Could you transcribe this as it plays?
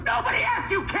Nobody asked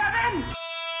you, Kevin!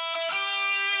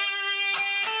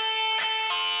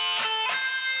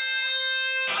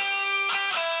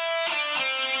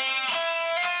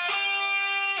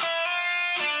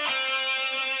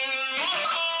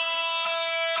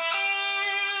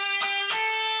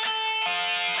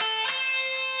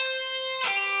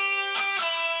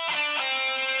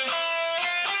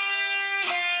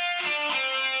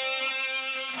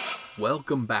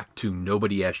 Welcome back to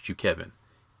Nobody Asked You, Kevin.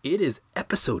 It is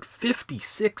episode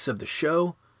 56 of the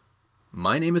show.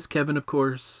 My name is Kevin, of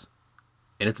course,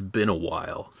 and it's been a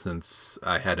while since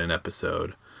I had an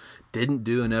episode. Didn't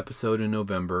do an episode in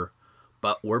November,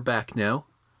 but we're back now,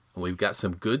 and we've got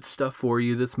some good stuff for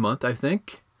you this month, I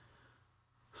think.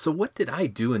 So what did I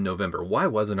do in November? Why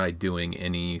wasn't I doing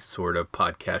any sort of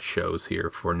podcast shows here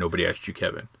for Nobody Asked You,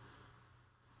 Kevin?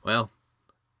 Well,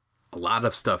 a lot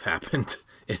of stuff happened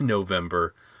in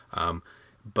November,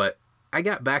 but I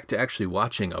got back to actually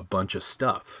watching a bunch of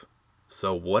stuff.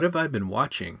 So what have I been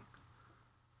watching?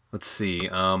 Let's see.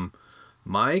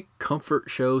 My comfort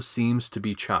show seems to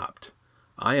be Chopped.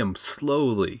 I am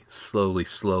slowly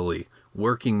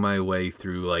working my way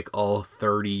through like all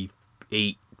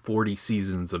 38, 40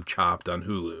 seasons of Chopped on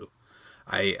Hulu.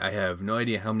 I have no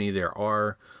idea how many there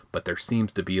are, but there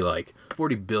seems to be like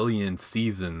 40 billion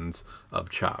seasons of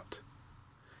Chopped.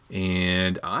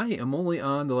 And I am only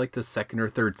on to like the second or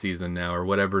third season now, or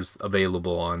whatever's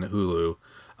available on Hulu.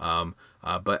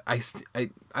 But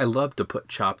I love to put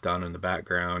Chopped on in the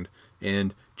background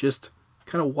and just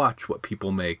kind of watch what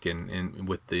people make and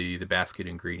with the basket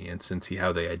ingredients and see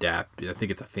how they adapt. I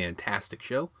think it's a fantastic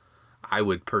show. I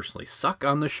would personally suck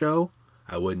on the show.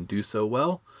 I wouldn't do so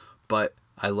well, but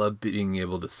I love being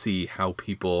able to see how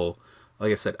people,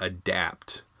 like I said,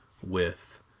 adapt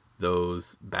with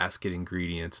those basket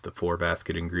ingredients, the 4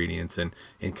 basket ingredients, and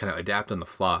kind of adapt on the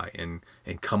fly and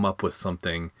come up with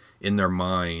something in their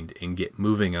mind and get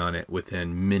moving on it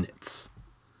within minutes.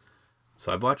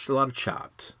 So I've watched a lot of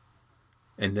Chopped.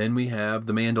 And then we have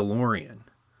The Mandalorian.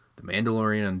 The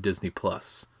Mandalorian on Disney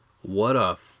Plus. What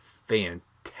a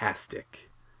fantastic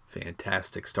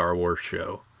Star Wars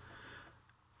show.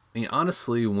 I mean,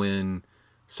 honestly, when I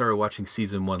started watching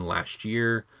season 1 last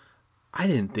year, I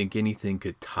didn't think anything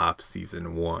could top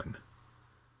season 1,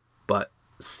 but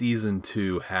season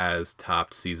 2 has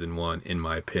topped season 1 in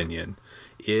my opinion.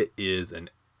 It is an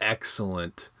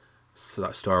excellent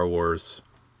Star Wars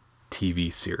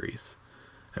TV series.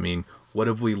 I mean, what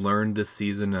have we learned this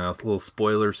season? Little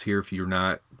spoilers here if you're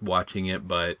not watching it,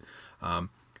 but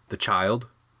the child,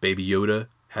 Baby Yoda,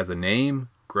 has a name,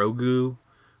 Grogu.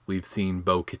 We've seen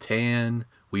Bo-Katan.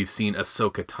 We've seen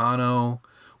Ahsoka Tano.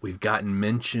 We've gotten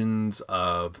mentions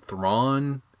of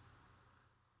Thrawn.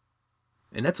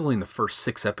 And that's only in the first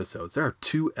 6 episodes. There are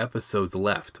 2 episodes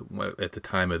left at the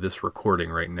time of this recording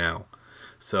right now.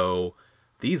 So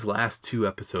these last 2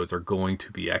 episodes are going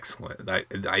to be excellent.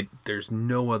 There's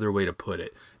no other way to put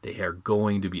it. They are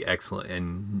going to be excellent,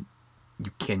 and you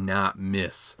cannot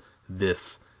miss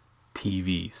this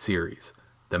TV series,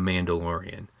 The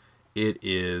Mandalorian. It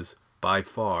is by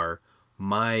far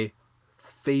my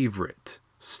favorite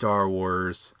Star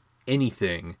Wars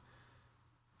anything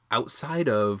outside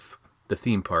of the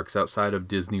theme parks, outside of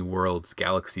Disney World's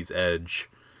Galaxy's Edge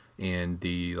and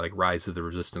the like Rise of the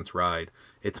Resistance ride.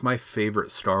 It's my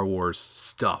favorite Star Wars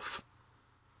stuff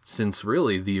since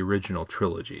really the original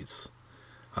trilogies.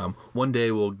 One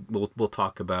day we'll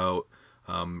talk about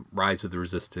Rise of the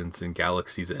Resistance and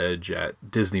Galaxy's Edge at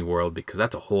Disney World, because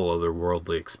that's a whole other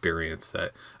worldly experience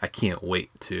that I can't wait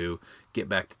to get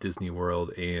back to Disney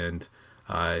World and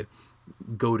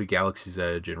go to Galaxy's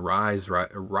Edge and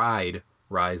ride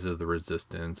Rise of the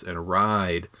Resistance and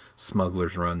ride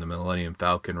Smuggler's Run, the Millennium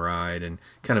Falcon ride, and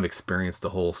kind of experience the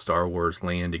whole Star Wars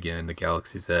land again, the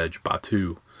Galaxy's Edge,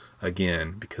 Batuu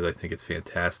again, because I think it's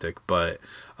fantastic. But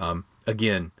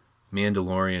again,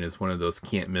 Mandalorian is one of those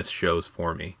can't miss shows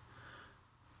for me.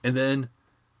 And then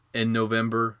in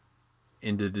November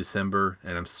into December,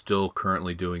 and I'm still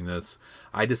currently doing this,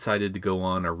 I decided to go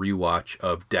on a rewatch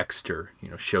of Dexter,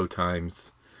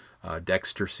 Showtime's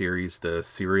Dexter series, the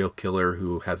serial killer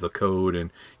who has a code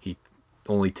and he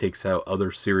only takes out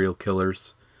other serial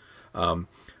killers.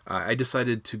 I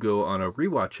decided to go on a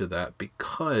rewatch of that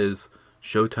because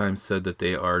Showtime said that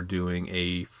they are doing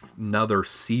another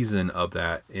season of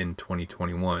that in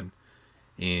 2021.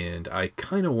 And I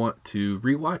kind of want to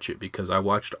rewatch it because I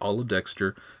watched all of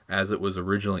Dexter as it was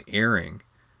originally airing.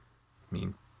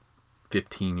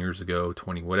 15 years ago,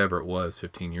 20, whatever it was,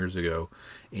 15 years ago.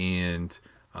 And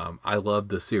I love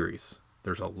the series.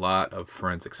 There's a lot of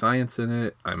forensic science in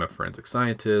it. I'm a forensic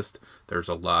scientist. There's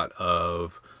a lot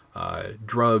of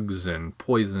drugs and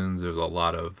poisons. There's a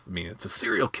lot of, it's a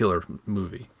serial killer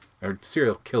movie, or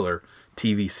serial killer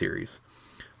TV series.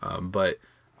 But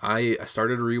I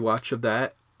started a rewatch of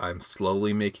that. I'm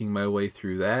slowly making my way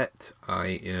through that.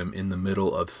 I am in the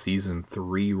middle of season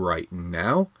 3 right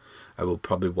now. I will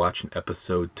probably watch an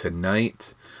episode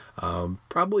tonight.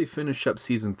 Probably finish up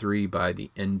season 3 by the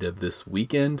end of this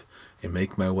weekend and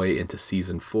make my way into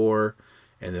season 4.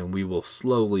 And then we will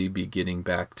slowly be getting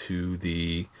back to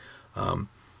the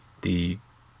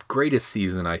greatest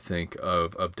season, I think,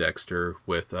 of Dexter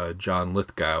with John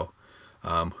Lithgow,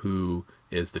 who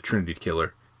is the Trinity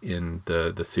Killer in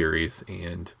the series.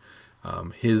 And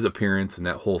his appearance in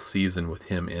that whole season with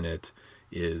him in it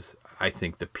is, I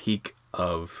think, the peak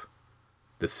of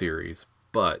the series.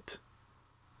 But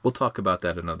we'll talk about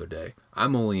that another day.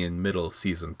 I'm only in middle of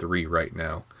season 3 right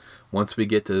now. Once we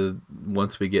get to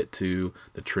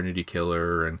the Trinity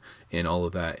Killer and all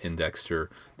of that in Dexter,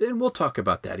 then we'll talk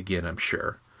about that again, I'm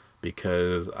sure,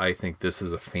 because I think this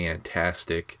is a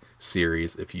fantastic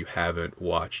series. If you haven't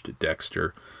watched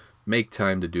Dexter, make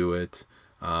time to do it.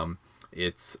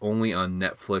 It's only on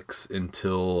Netflix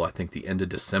until I think the end of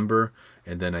December,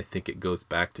 and then I think it goes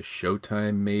back to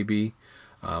Showtime maybe.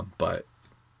 But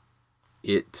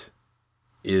it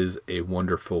is a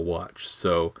wonderful watch.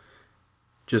 So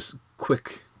just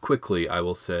quickly, I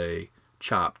will say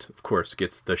Chopped, of course,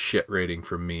 gets the shit rating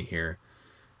from me here.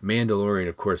 Mandalorian,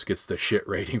 of course, gets the shit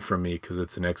rating from me because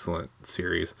it's an excellent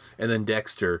series. And then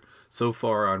Dexter, so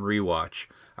far on rewatch,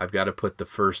 I've got to put the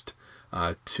first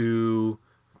first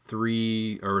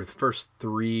 3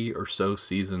 or so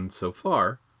seasons so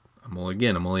far. I'm only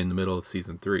in the middle of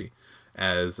season 3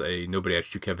 as a Nobody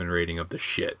Asked You Kevin rating of the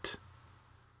shit.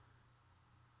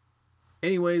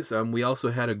 Anyways, we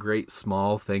also had a great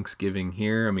small Thanksgiving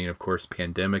here. Of course,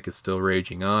 pandemic is still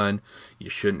raging on. You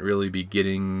shouldn't really be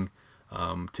getting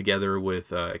together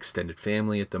with extended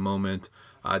family at the moment.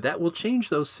 That will change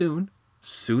though soon.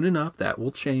 Soon enough, that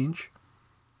will change.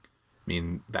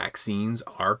 Vaccines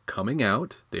are coming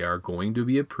out. They are going to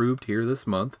be approved here this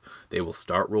month. They will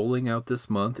start rolling out this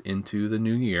month into the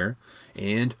new year.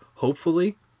 And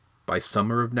hopefully, by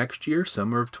summer of next year,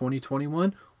 summer of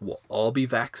 2021, we'll all be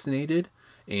vaccinated.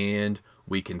 And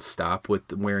we can stop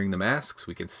with wearing the masks.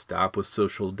 We can stop with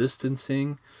social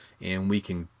distancing. And we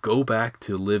can go back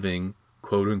to living,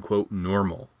 quote-unquote,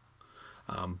 normal.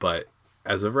 But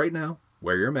as of right now,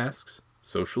 wear your masks,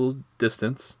 social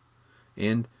distance,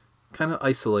 and kind of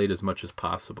isolate as much as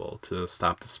possible to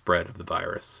stop the spread of the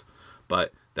virus.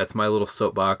 But that's my little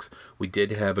soapbox. We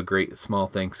did have a great small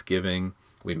Thanksgiving.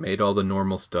 We made all the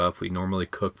normal stuff. We normally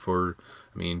cook for,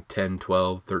 10,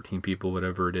 12, 13 people,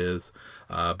 whatever it is.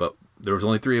 But there was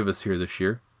only 3 of us here this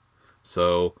year.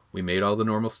 So we made all the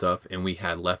normal stuff, and we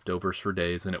had leftovers for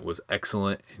days, and it was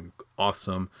excellent and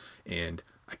awesome. And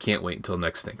I can't wait until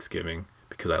next Thanksgiving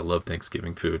because I love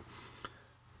Thanksgiving food.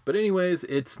 But anyways,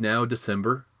 it's now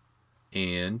December.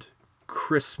 And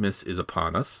Christmas is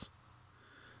upon us.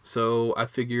 So I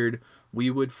figured we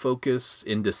would focus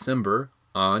in December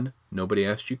on Nobody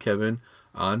Asked You Kevin,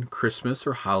 on Christmas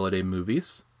or holiday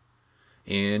movies,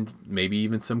 and maybe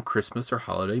even some Christmas or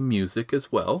holiday music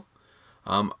as well.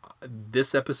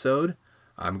 This episode,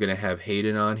 I'm going to have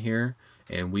Hayden on here,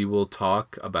 and we will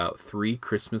talk about 3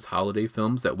 Christmas holiday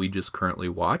films that we just currently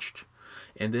watched.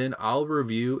 And then I'll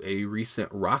review a recent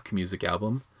rock music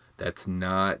album that's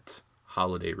not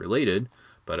holiday related,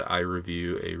 but I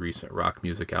review a recent rock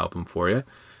music album for you.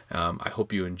 I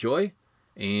hope you enjoy,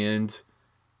 and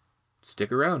stick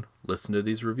around. Listen to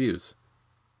these reviews.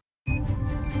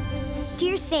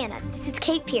 Dear Santa, this is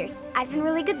Kate Pierce. I've been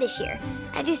really good this year.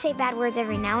 I do say bad words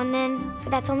every now and then,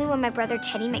 but that's only when my brother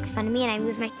Teddy makes fun of me and I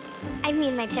lose my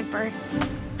temper.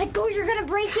 Let go, you're gonna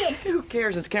break it! Who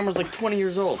cares? This camera's like 20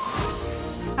 years old.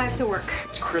 I have to work.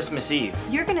 It's Christmas Eve.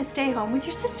 You're gonna stay home with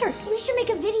your sister. We should make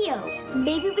a video.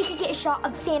 Maybe we could get a shot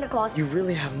of Santa Claus. You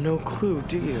really have no clue,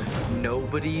 do you?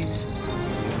 Nobody's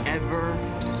ever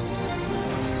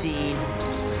seen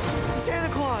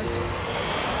Santa Claus.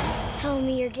 Tell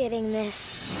me you're getting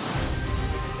this.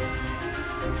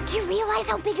 Do you realize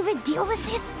how big of a deal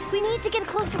this is? We need to get a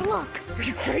closer look. Are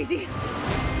you crazy?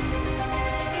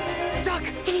 Duck!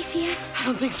 Can he see us? I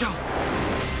don't think so.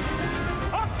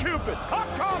 Up, Cupid! Up,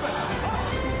 Comet!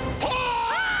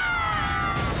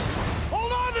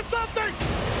 Hold on to something!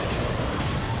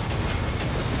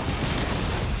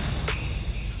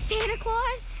 Santa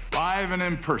Claus? Live and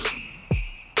in person.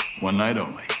 One night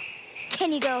only.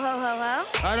 Can you go ho ho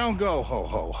ho? I don't go ho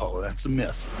ho ho. That's a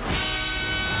myth.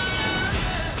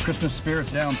 Christmas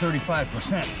spirit's down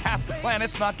 35%. Half the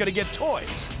planet's not gonna get toys.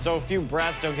 So if few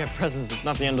brats don't get presents, it's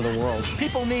not the end of the world.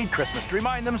 People need Christmas to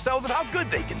remind themselves of how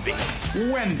good they can be.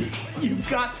 Wendy, you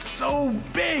got so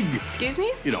big. Excuse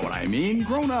me? You know what I mean,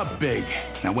 grown up big.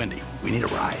 Now, Wendy, we need a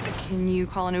ride. Can you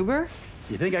call an Uber?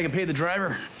 You think I can pay the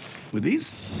driver with these?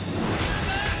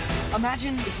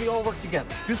 Imagine if we all work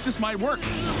together. This just might work.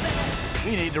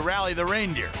 We need to rally the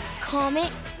reindeer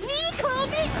Comet. Me,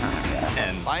 Comet.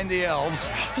 and find the elves.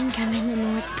 I think I'm in the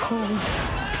North Pole.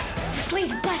 The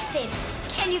sleigh's busted.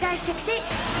 Can you guys fix it?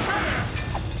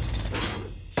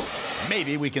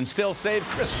 Maybe we can still save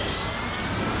Christmas.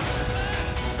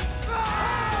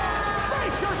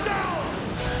 Brace yourselves!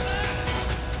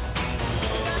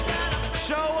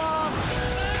 Show up!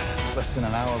 Less than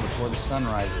an hour before the sun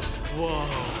rises.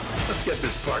 Let's get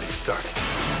this party started.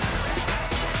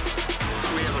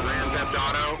 We have a Theft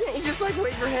Auto. You just like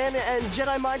wave your hand and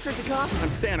Jedi mind trick the cops? I'm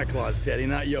Santa Claus, Teddy,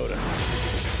 not Yoda.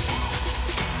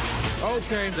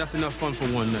 Okay, that's enough fun for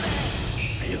one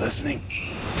night. Are you listening?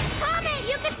 Comet,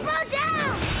 you can slow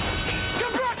down.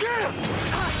 Get back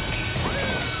here!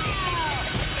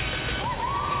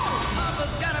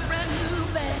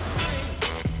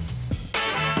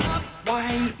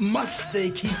 Why must they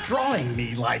keep drawing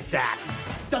me like that?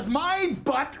 Does my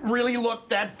butt really look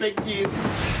that big to you?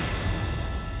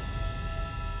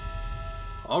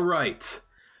 All right.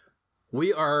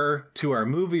 We are to our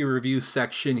movie review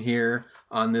section here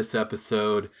on this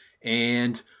episode,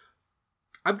 and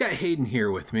I've got Hayden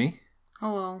here with me.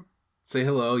 Hello. Say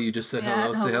hello. You just said Yeah,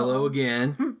 hello. Say hello. hello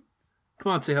again.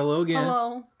 Come on, say hello again.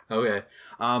 Hello. Okay.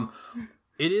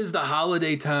 It is the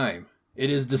holiday time. It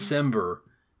is December,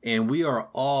 and we are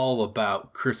all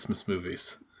about Christmas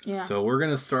movies. Yeah. So we're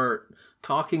going to start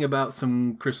talking about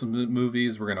some Christmas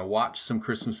movies. We're going to watch some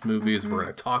Christmas movies. We're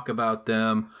going to talk about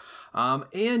them.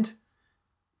 And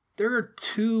there are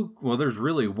there's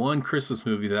really one Christmas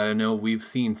movie that I know we've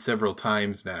seen several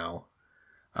times now,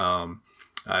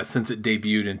 since it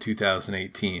debuted in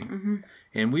 2018.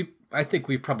 And I think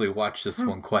we've probably watched this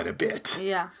one quite a bit.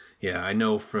 Yeah. Yeah, I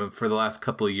know for the last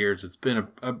couple of years, it's been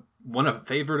a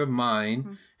favorite of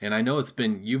mine, and I know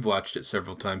you've watched it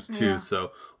several times too, Yeah.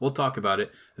 so we'll talk about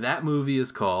it. That movie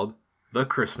is called The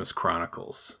Christmas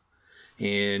Chronicles,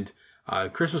 and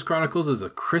Christmas Chronicles is a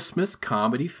Christmas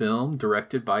comedy film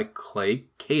directed by Clay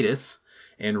Kaytis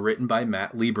and written by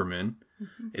Matt Lieberman.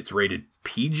 It's rated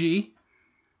PG,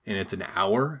 and it's an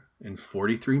hour and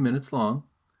 43 minutes long.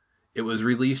 It was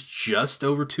released just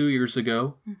over 2 years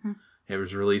ago. It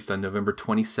was released on November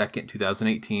 22nd,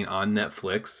 2018 on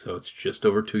Netflix, so it's just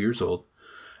over 2 years old.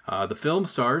 The film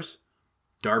stars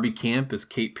Darby Camp as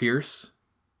Kate Pierce,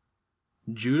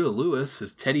 Judah Lewis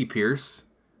as Teddy Pierce,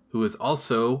 who is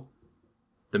also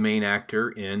the main actor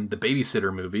in the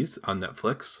Babysitter movies on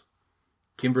Netflix,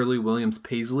 Kimberly Williams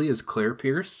Paisley as Claire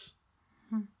Pierce.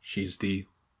 She's the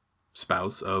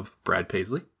spouse of Brad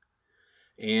Paisley.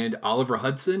 And Oliver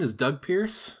Hudson is Doug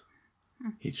Pierce.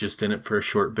 He's just in it for a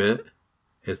short bit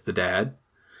as the dad.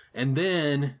 And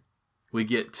then we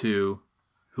get to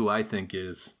who I think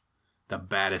is the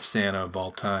baddest Santa of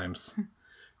all times.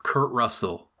 Kurt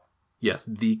Russell. Yes,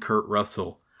 the Kurt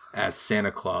Russell as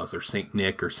Santa Claus or Saint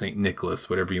Nick or Saint Nicholas,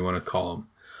 whatever you want to call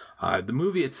him. The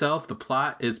movie itself, the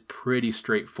plot is pretty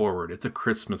straightforward. It's a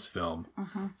Christmas film.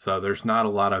 So there's not a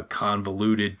lot of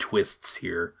convoluted twists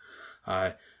here.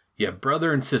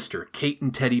 Brother and sister, Kate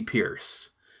and Teddy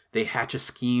Pierce. They hatch a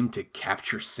scheme to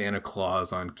capture Santa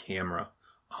Claus on camera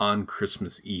on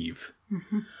Christmas Eve.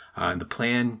 And the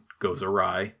plan goes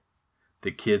awry.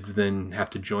 The kids then have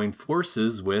to join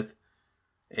forces with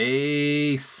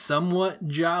a somewhat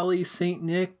jolly Saint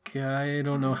Nick. I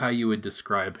don't know how you would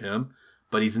describe him,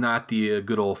 but he's not the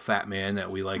good old fat man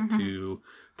that we like to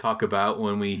talk about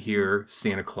when we hear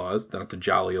Santa Claus, not the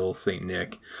jolly old Saint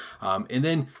Nick. And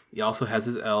then he also has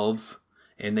his elves,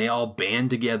 and they all band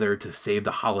together to save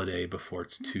the holiday before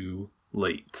it's too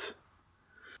late.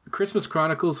 Christmas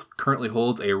Chronicles currently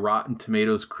holds a Rotten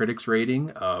Tomatoes critics rating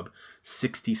of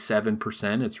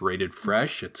 67%. It's rated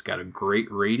fresh. It's got a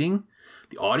great rating.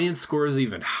 The audience score is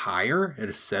even higher at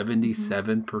a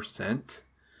 77%.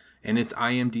 And its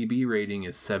IMDb rating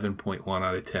is 7.1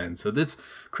 out of 10. So this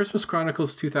Christmas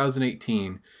Chronicles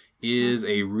 2018 is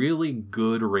a really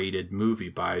good rated movie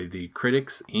by the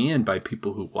critics and by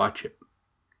people who watch it.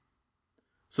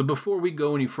 So before we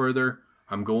go any further,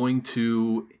 I'm going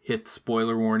to hit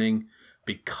spoiler warning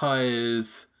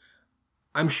because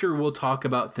I'm sure we'll talk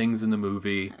about things in the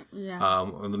movie,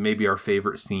 maybe our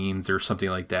favorite scenes or something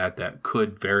like that that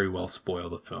could very well spoil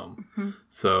the film.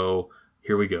 So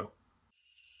here we go.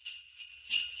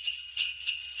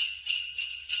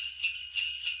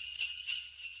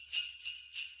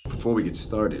 Before we get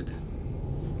started,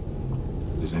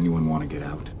 does anyone want to get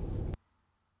out?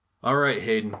 All right,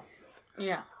 Hayden.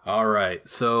 Yeah. All right,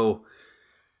 so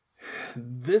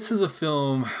this is a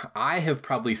film I have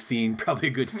probably seen a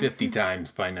good 50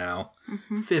 times by now.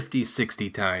 50,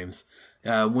 60 times.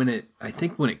 When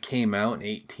it came out in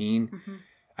 18,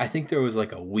 I think there was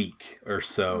like a week or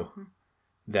so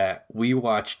that we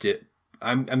watched it.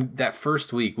 That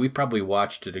first week, we probably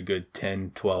watched it a good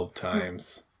 10, 12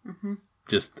 times.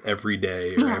 Just every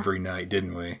day or every night,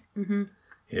 didn't we?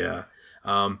 Yeah.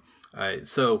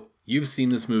 So you've seen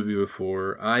this movie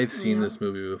before. I've seen this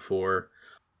movie before.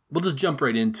 We'll just jump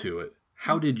right into it.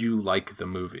 How did you like the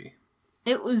movie?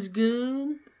 It was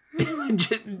good.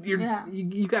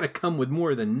 You got to come with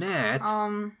more than that.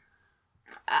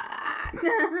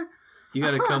 You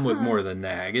got to come with more than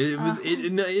that.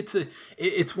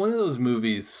 It's one of those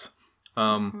movies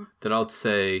that I'll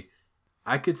say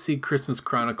I could see Christmas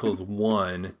Chronicles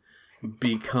 1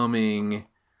 becoming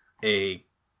a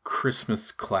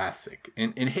Christmas classic.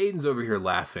 And Hayden's over here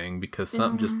laughing because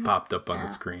something just popped up on the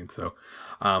screen. So,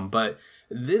 but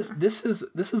this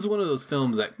is one of those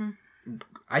films that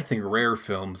I think rare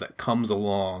films that comes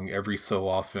along every so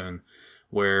often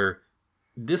where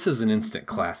this is an instant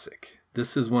classic.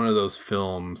 This is one of those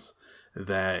films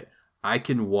that I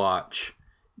can watch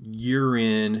year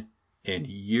in and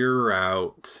year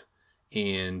out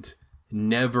and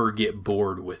never get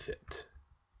bored with it.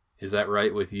 Is that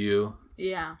right with you?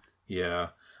 Yeah.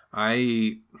 Yeah.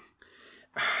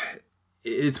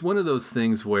 It's one of those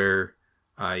things where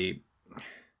I'll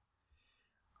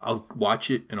watch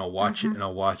it and I'll watch it and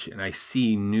I'll watch it and I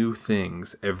see new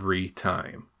things every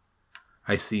time.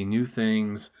 I see new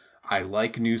things. I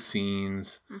like new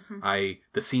scenes. The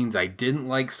scenes I didn't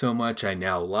like so much, I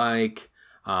now like.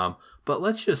 But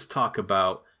let's just talk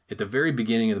about at the very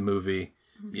beginning of the movie,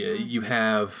 you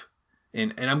have,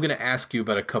 and I'm going to ask you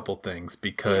about a couple things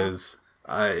because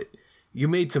you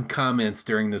made some comments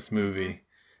during this movie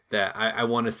that I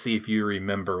want to see if you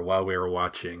remember while we were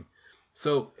watching.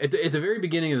 So at the very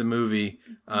beginning of the movie,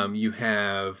 you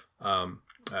have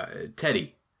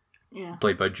Teddy,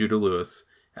 played by Judah Lewis.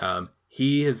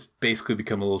 He has basically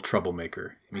become a little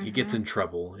troublemaker. I mean, he gets in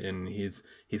trouble, and he's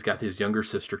got his younger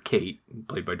sister Kate,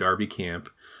 played by Darby Camp,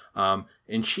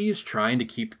 and she is trying to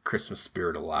keep the Christmas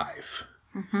spirit alive,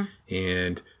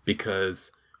 and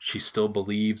because she still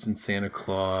believes in Santa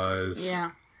Claus.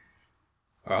 Yeah.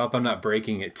 I hope I'm not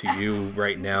breaking it to you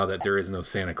right now that there is no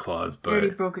Santa Claus, but You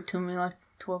already broke it to me like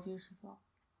 12 years ago.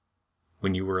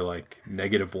 When you were like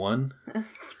 -1.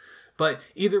 But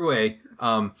either way,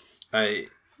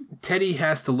 Teddy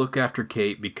has to look after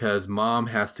Kate because Mom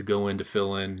has to go in to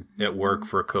fill in at work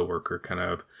for a coworker, kind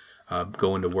of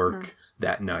going to work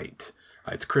that night.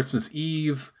 It's Christmas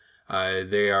Eve.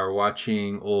 They are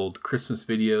watching old Christmas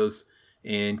videos,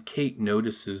 and Kate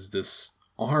notices this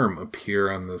arm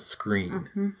appear on the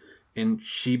screen, and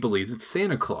she believes it's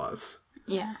Santa Claus.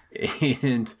 Yeah.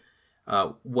 And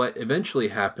what eventually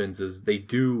happens is they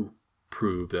do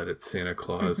prove that it's Santa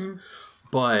Claus,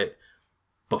 but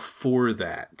before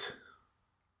that,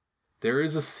 there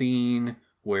is a scene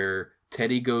where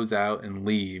Teddy goes out and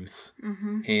leaves,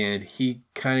 and he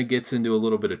kind of gets into a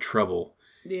little bit of trouble.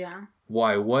 Yeah.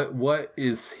 Why? What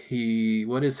is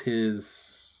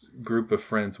his group of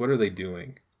friends? What are they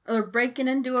doing? They're breaking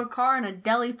into a car in a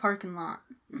deli parking lot.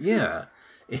 Yeah.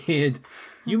 And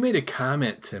you made a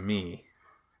comment to me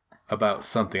about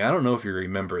something. I don't know if you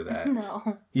remember that.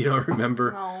 No. You don't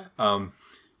remember? No.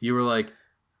 You were like,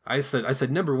 I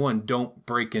said, number one, don't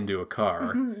break into a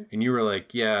car. And you were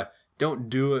like, yeah, don't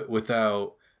do it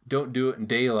in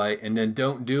daylight, and then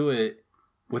don't do it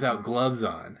without gloves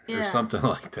on or something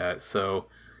like that. So,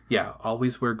 yeah,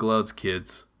 always wear gloves,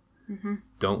 kids.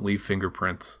 Don't leave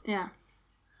fingerprints. Yeah.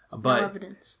 But, no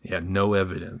evidence. Yeah, no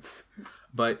evidence.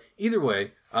 But either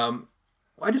way,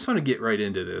 I just want to get right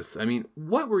into this. I mean,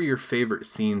 what were your favorite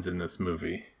scenes in this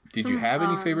movie? Did you have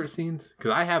any favorite scenes?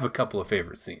 Because I have a couple of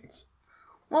favorite scenes.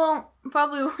 Well,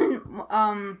 probably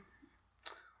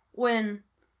when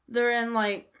they're in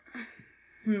like,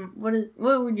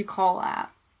 what would you call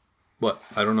that? What?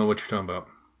 I don't know what you're talking about.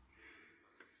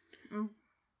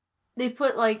 They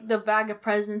put like the bag of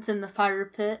presents in the fire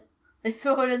pit. They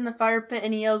throw it in the fire pit,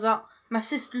 and he yells out, "My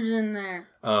sister's in there."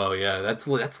 Oh yeah, that's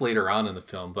later on in the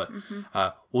film, but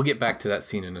we'll get back to that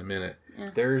scene in a minute.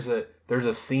 Yeah. There's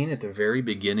a scene at the very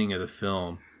beginning of the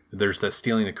film. There's the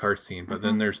stealing the car scene, but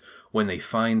then there's when they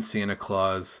find Santa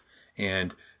Claus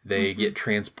and they get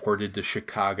transported to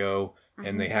Chicago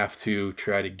and they have to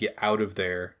try to get out of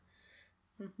there.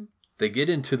 They get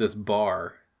into this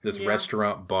bar, this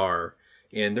restaurant bar,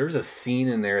 And there's a scene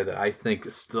in there that I think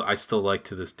I still like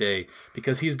to this day,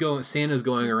 because Santa's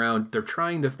going around.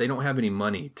 They don't have any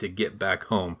money to get back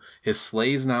home. His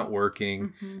sleigh's not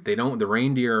working. The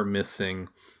reindeer are missing,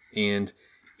 and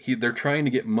they're trying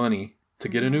to get money to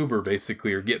get an Uber,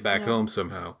 basically, or get back home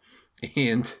somehow.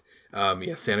 And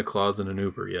Santa Claus in an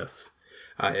Uber, yes.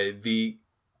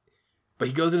 But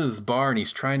he goes into this bar and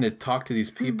he's trying to talk to these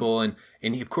people, and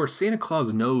of course Santa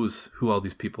Claus knows who all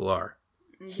these people are.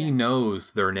 He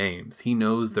knows their names. He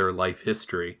knows their life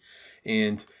history.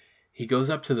 And he goes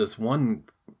up to this one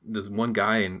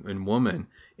guy and woman,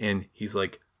 and he's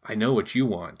like, I know what you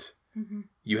want.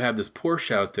 You have this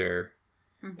Porsche out there,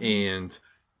 and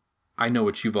I know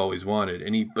what you've always wanted.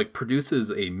 And he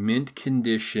produces a mint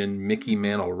condition Mickey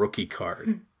Mantle rookie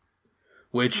card,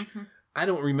 which I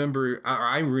don't remember, or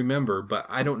I remember, but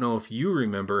I don't know if you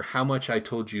remember how much I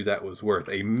told you that was worth.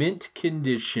 A mint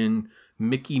condition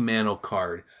Mickey Mantle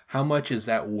card. How much is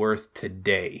that worth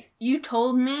today? You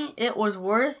told me it was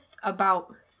worth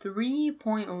about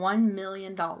 $3.1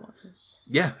 million.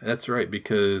 Yeah, that's right,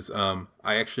 because I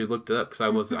actually looked it up,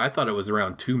 because I thought it was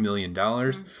around $2 million,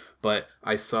 but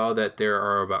I saw that there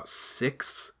are about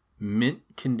 6 mint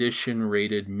condition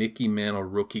rated Mickey Mantle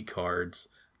rookie cards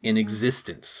in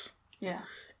existence. Yeah.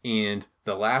 And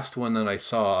the last one that I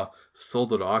saw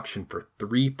sold at auction for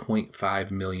 $3.5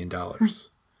 million.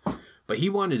 But he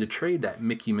wanted to trade that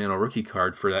Mickey Mantle rookie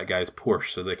card for that guy's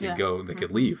Porsche so they could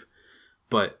could leave.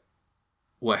 But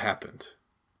what happened?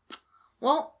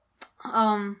 Well,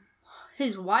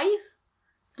 his wife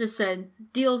just said,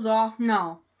 deal's off,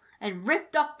 no. And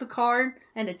ripped up the card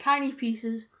into tiny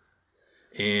pieces.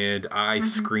 And I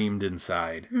screamed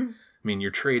inside. I mean, you're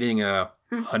trading a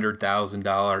 $100,000,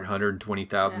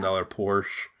 $120,000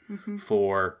 Porsche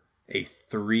for a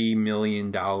 $3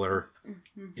 million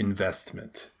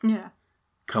investment. Yeah.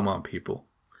 Come on, people.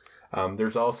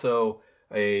 There's also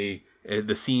the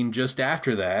scene just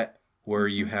after that where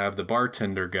you have the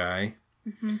bartender guy,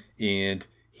 and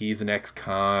he's an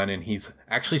ex-con, and he's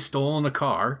actually stolen a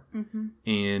car,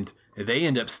 and they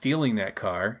end up stealing that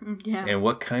car. Yeah. And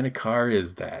what kind of car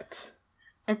is that?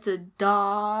 It's a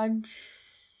Dodge.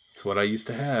 It's what I used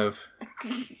to have.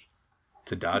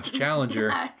 It's a Dodge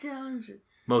Challenger. Challenger.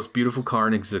 Most beautiful car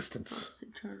in existence.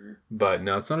 But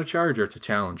no, it's not a Charger, it's a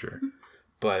Challenger.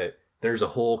 But there's a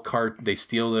whole car, they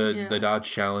steal the Dodge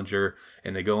Challenger,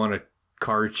 and they go on a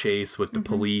car chase with the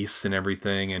police and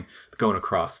everything, and going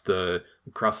across the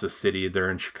city.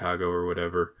 They're in Chicago or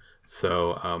whatever.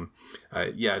 So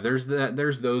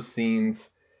there's those scenes.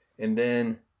 And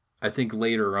then I think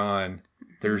later on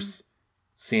there's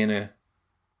Santa,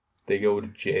 they go to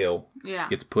jail. Yeah.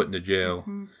 Gets put into jail.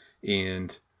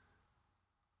 And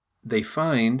they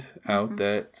find out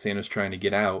that Santa's trying to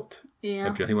get out.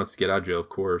 Yeah. He wants to get out of jail, of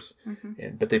course.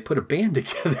 But they put a band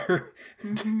together.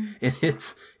 And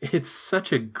it's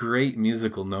such a great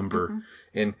musical number.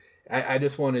 And I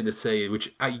just wanted to say,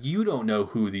 you don't know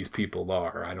who these people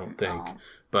are, I don't think. No.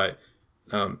 But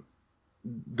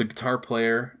the guitar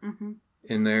player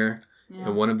in there,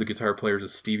 and one of the guitar players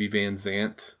is Stevie Van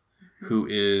Zandt, who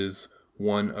is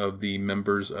one of the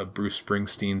members of Bruce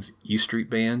Springsteen's E Street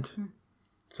Band.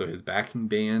 So his backing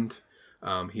band.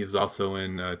 He was also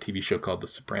in a TV show called The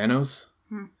Sopranos.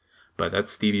 But that's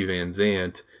Stevie Van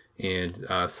Zandt and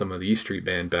some of the E Street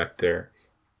Band back there.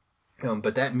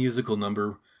 But that musical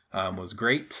number was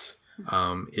great.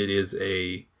 It is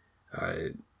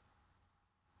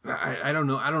I don't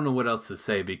know what else to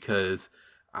say, because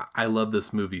I love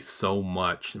this movie so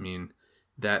much. I mean,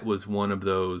 that was one of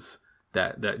those,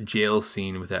 that jail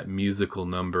scene with that musical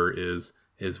number is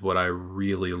what I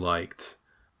really liked.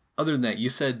 Other than that, you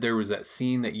said there was that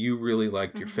scene that you really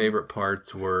liked. Your favorite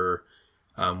parts were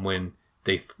when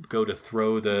they go to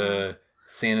throw the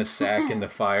Santa sack in the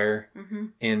fire.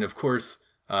 And of course,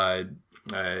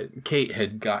 Kate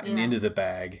had gotten into the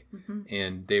bag,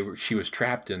 and she was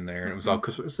trapped in there, and it was all,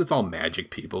 because it's all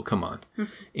magic people. Come on.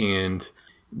 And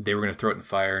they were going to throw it in the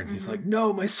fire, and he's like,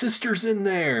 no, my sister's in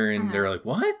there. And they're like,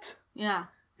 what? Yeah.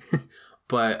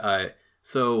 But,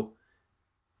 so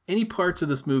any parts of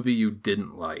this movie you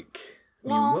didn't like? I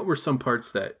mean, what were some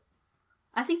parts that...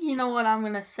 I think you know what I'm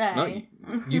going to say.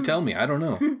 No, you tell me. I don't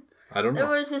know. There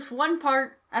was this one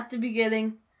part at the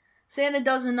beginning. Santa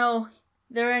doesn't know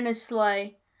they're in a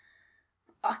sleigh.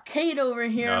 Kate over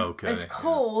here is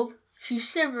cold. She's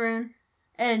shivering.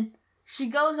 And she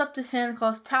goes up to Santa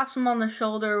Claus, taps him on the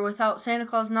shoulder without Santa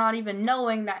Claus not even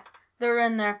knowing that they're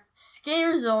in there.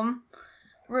 Scares him.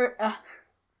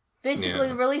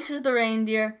 Basically releases the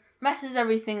reindeer. Messes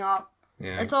everything up.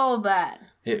 Yeah. It's all bad.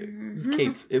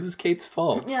 It was Kate's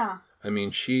fault. Yeah. I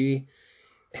mean, she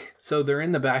So they're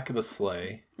in the back of a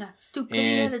sleigh. Yeah,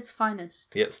 stupidity at its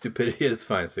finest. Yeah, stupidity at its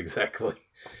finest, exactly.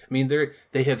 I mean,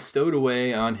 they have stowed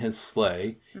away on his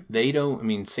sleigh. They don't, I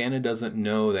mean, Santa doesn't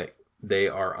know that they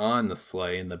are on the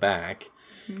sleigh in the back.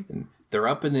 And they're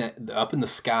up in the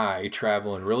sky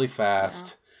traveling really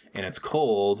fast, and it's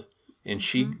cold, and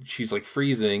she's like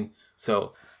freezing.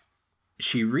 So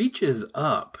she reaches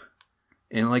up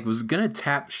and like was going to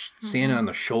tap Santa on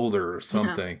the shoulder or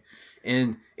something.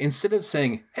 And instead of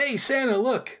saying, "Hey, Santa,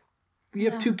 look, you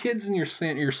have two kids in your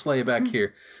sleigh back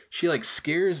here," she like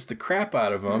scares the crap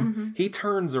out of him. He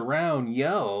turns around,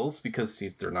 yells, because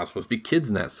they're not supposed to be kids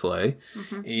in that sleigh,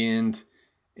 and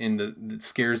it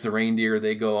scares the reindeer.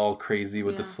 They go all crazy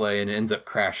with the sleigh, and it ends up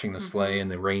crashing the sleigh,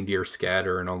 and the reindeer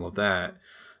scatter and all of that.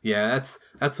 Yeah,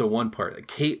 that's the one part.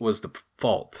 Kate was the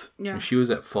fault. Yeah, she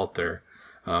was at fault there.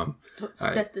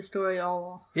 Set the story all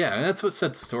off. Yeah, and that's what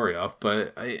set the story off.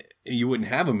 But you wouldn't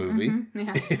have a movie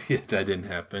if that didn't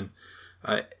happen.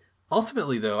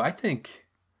 Ultimately, though, I think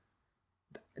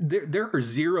there are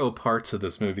zero parts of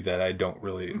this movie that I don't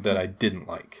really that I didn't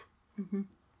like.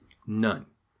 None.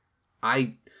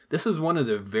 This is one of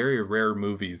the very rare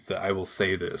movies that I will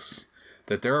say this,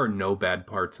 that there are no bad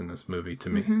parts in this movie to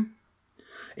me.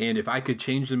 And if I could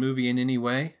change the movie in any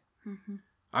way,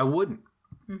 I wouldn't.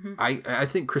 I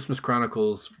think Christmas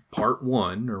Chronicles Part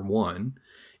 1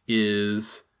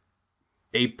 is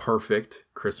a perfect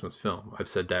Christmas film. I've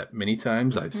said that many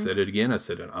times. I've said it again. I've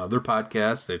said it on other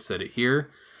podcasts. I've said it here,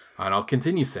 and I'll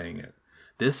continue saying it.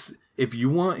 If you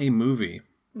want a movie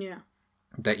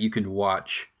that you can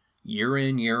watch year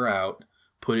in, year out,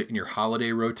 put it in your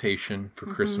holiday rotation for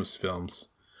Christmas films,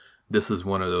 this is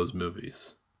one of those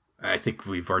movies. I think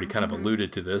we've already kind of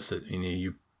alluded to this.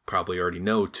 You probably already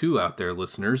know too out there,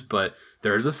 listeners, but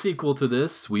there's a sequel to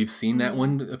this. We've seen that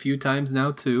one a few times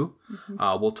now too.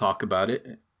 We'll talk about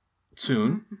it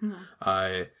soon.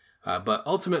 But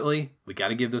ultimately, we got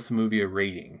to give this movie a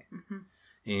rating.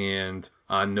 And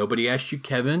on Nobody Asked You,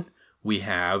 Kevin, we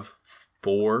have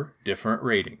 4 different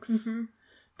ratings.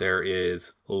 There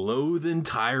is Loathe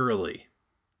Entirely.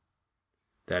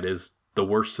 That is the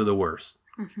worst of the worst.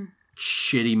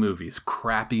 Shitty movies,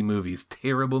 crappy movies,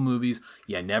 terrible movies.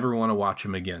 You never want to watch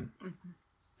them again.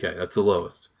 Okay, that's the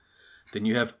lowest. Then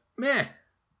you have meh.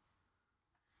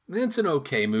 It's an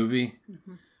okay movie.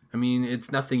 I mean,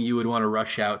 it's nothing you would want to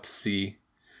rush out to see.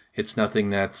 It's nothing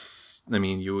that's, I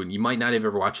mean, you might not ever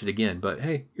watch it again, but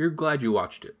hey, you're glad you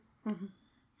watched it.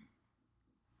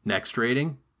 Next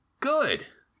rating, good.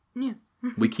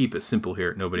 We keep it simple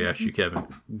here at Nobody Asked You, Kevin.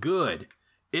 Good.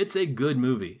 It's a good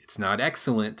movie. It's not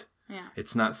excellent.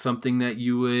 It's not something that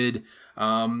you would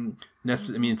I mean,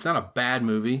 it's not a bad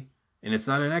movie, and it's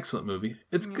not an excellent movie.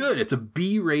 It's good. It's a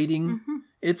B rating.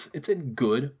 It's a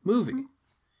good movie.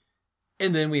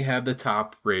 And then we have the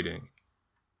top rating.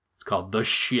 It's called The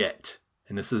Shit.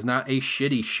 And this is not a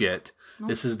shitty shit.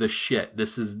 This is the shit.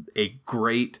 This is a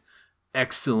great,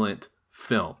 excellent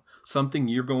film. Something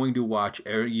you're going to watch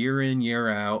year in, year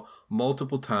out,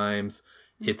 multiple times.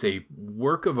 It's a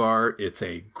work of art. It's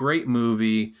a great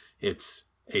movie. It's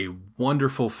a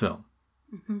wonderful film.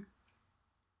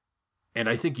 And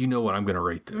I think you know what I'm going to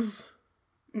rate this.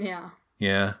 Yeah?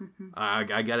 I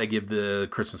got to give the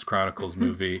Christmas Chronicles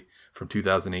movie from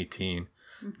 2018,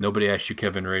 Nobody Asked You,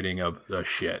 Kevin, rating of The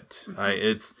Shit.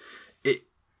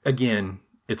 Again,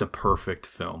 it's a perfect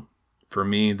film. For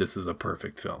me, this is a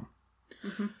perfect film.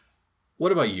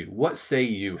 What about you? What say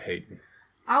you, Hayden?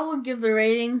 I would give the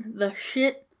rating The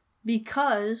Shit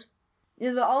because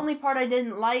the only part I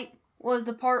didn't like was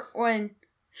the part when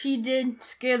she did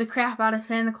scare the crap out of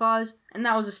Santa Claus, and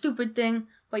that was a stupid thing,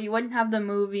 but you wouldn't have the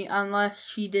movie unless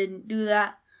she didn't do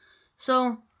that.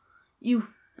 So,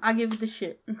 I give it The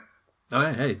Shit.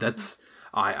 Oh, hey,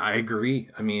 I agree.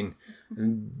 I mean,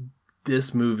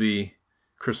 this movie,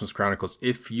 Christmas Chronicles,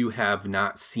 if you have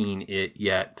not seen it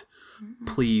yet,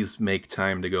 please make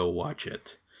time to go watch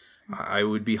it. I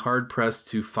would be hard-pressed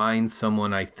to find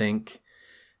someone, I think,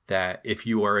 that if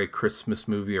you are a Christmas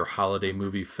movie or holiday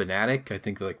movie fanatic, I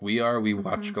think like we are, we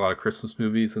watch a lot of Christmas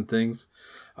movies and things.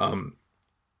 I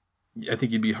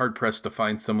think you'd be hard-pressed to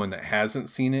find someone that hasn't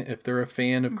seen it if they're a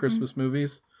fan of Christmas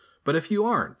movies. But if you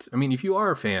aren't, I mean, if you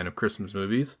are a fan of Christmas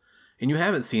movies and you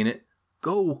haven't seen it,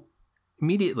 go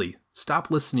immediately. Stop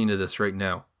listening to this right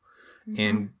now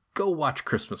and go watch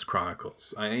Christmas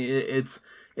Chronicles.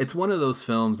 It's one of those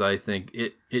films that I think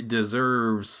it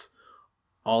deserves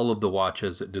all of the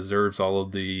watches. It deserves all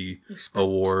of the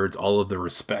awards, all of the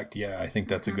respect. Yeah, I think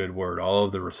that's a good word. All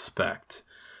of the respect.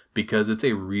 Because it's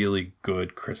a really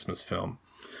good Christmas film.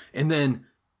 And then,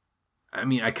 I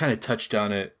mean, I kind of touched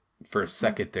on it for a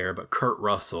second there, but Kurt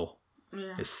Russell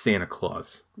as Santa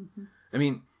Claus. I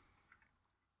mean,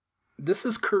 this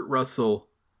is Kurt Russell.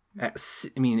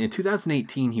 In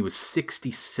 2018, he was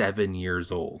 67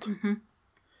 years old,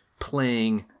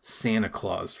 playing Santa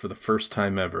Claus for the first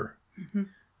time ever.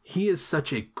 He is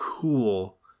such a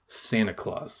cool Santa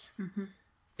Claus.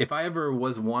 If I ever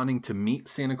was wanting to meet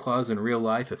Santa Claus in real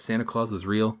life, if Santa Claus is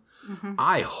real,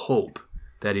 I hope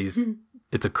that it's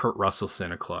a Kurt Russell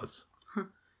Santa Claus.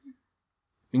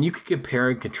 And you could compare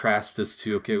and contrast this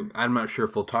to, okay, I'm not sure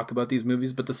if we'll talk about these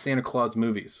movies, but the Santa Claus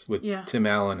movies with Tim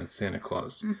Allen as Santa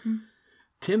Claus.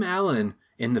 Tim Allen,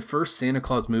 in the first Santa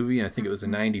Claus movie, I think it was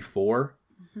in 94,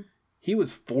 he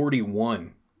was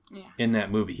 41 in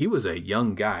that movie. He was a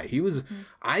young guy.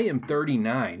 I am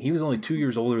 39. He was only 2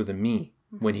 years older than me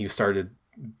when he was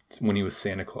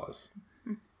Santa Claus.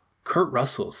 Kurt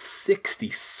Russell,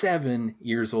 67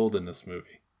 years old in this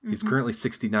movie. He's currently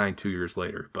 69 2 years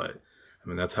later, but I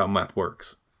mean, that's how math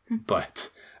works. But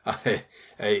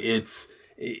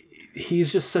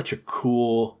he's just such a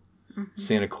cool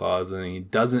Santa Claus. And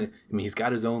he's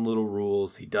got his own little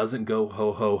rules. He doesn't go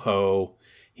ho, ho, ho.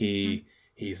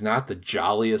 He's not the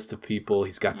jolliest of people.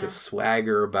 He's got this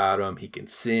swagger about him. He can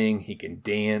sing. He can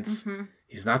dance.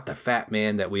 He's not the fat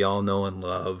man that we all know and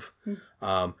love.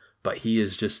 But he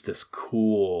is just this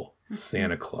cool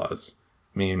Santa Claus.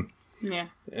 I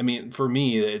mean, for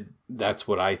me, that's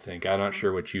what I think. I'm not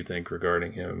sure what you think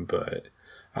regarding him, but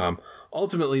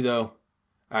ultimately, though,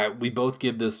 we both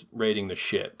give this rating the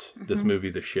shit. This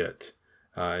movie the shit.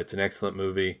 It's an excellent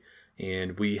movie,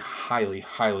 and we highly,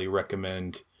 highly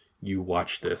recommend you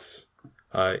watch this.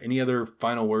 Any other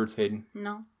final words, Hayden?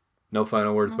 No. No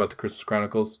final words about the Christmas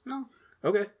Chronicles? No.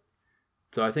 Okay.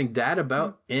 So I think that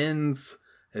about ends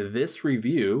this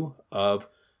review of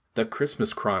The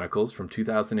Christmas Chronicles from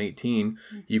 2018.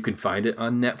 You can find it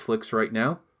on Netflix right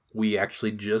now. We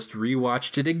actually just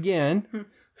rewatched it again.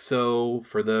 So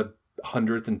for the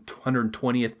 100th and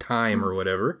 120th time or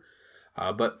whatever.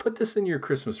 But put this in your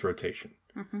Christmas rotation.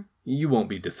 You won't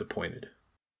be disappointed.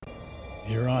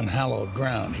 You're on hallowed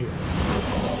ground here.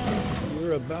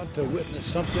 You're about to witness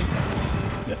something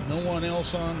that no one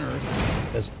else on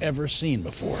Earth has ever seen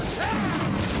before. Let's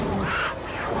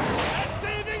see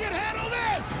if they can handle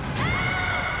this!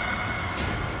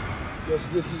 Guess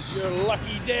this is your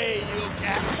lucky day, you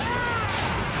cat.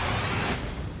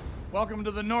 Welcome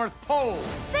to the North Pole.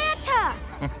 Santa!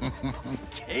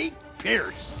 Kate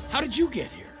Pierce. How did you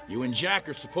get here? You and Jack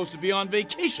are supposed to be on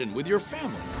vacation with your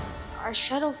family. Our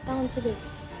shuttle fell into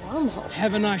this wormhole.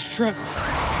 Have a nice trip.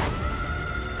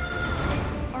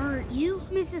 Are you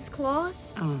Mrs.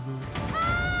 Claus? What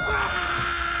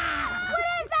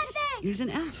is that thing? Use an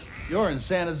F. You're in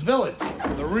Santa's village,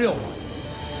 the real one.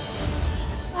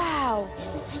 Wow,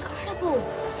 this is incredible.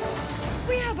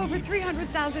 We have over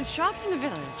 300,000 shops in the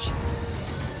village.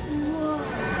 Whoa.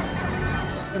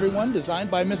 Everyone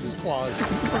designed by Mrs. Claus.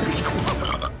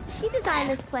 She designed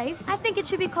this place. I think it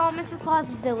should be called Mrs.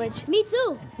 Claus's Village. Me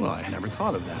too. Well, I never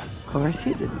thought of that. Of course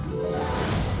you didn't.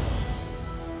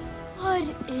 What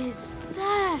is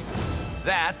that?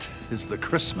 That is the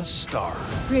Christmas star.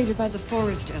 Created by the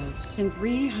Forest Elves in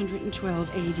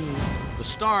 312 AD. The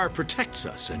star protects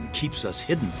us and keeps us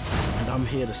hidden. And I'm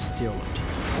here to steal it.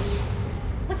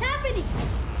 What's happening?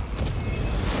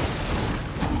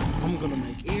 I'm gonna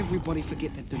make everybody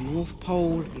forget that the North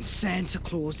Pole and Santa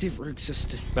Claus ever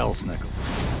existed. Belsnickel.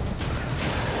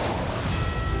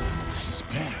 This is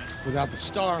bad. Without the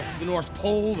star, the North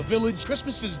Pole, the village,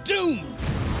 Christmas is doomed.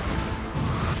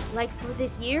 Like for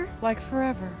this year? Like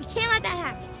forever. We can't let that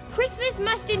happen. Christmas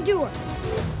must endure.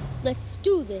 Let's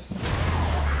do this.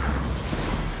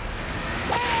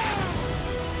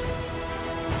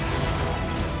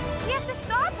 We have to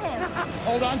stop him.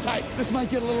 Hold on tight. This might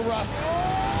get a little rough.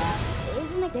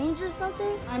 Isn't it dangerous out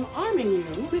there? I'm arming you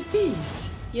with these.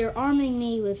 You're arming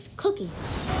me with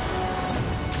cookies.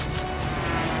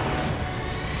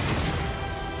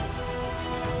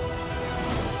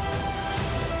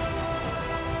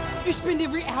 You spend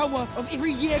every hour of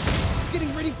every year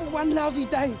getting ready for one lousy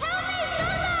day.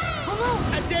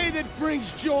 A day that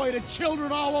brings joy to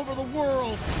children all over the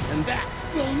world. And that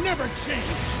will never change.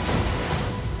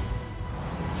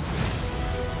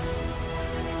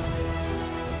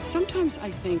 Sometimes I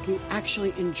think you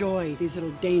actually enjoy these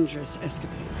little dangerous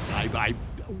escapades.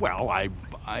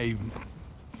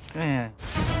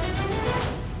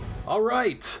 All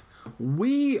right.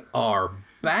 We are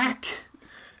back.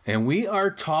 And we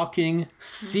are talking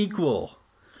sequel.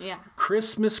 Yeah.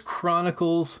 Christmas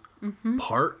Chronicles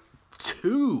Part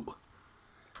 2.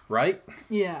 Right?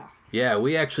 Yeah. Yeah,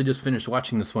 we actually just finished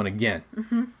watching this one again.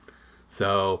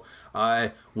 So,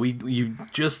 you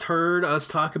just heard us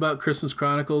talk about Christmas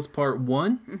Chronicles Part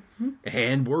 1,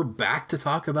 and we're back to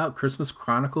talk about Christmas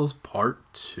Chronicles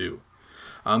Part 2.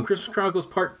 Christmas Chronicles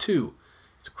Part 2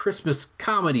 is a Christmas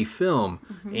comedy film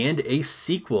and a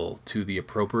sequel to the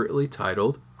appropriately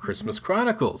titled Christmas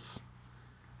Chronicles.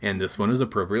 And this one is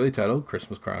appropriately titled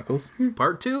Christmas Chronicles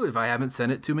Part 2, if I haven't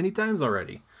said it too many times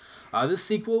already. This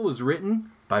sequel was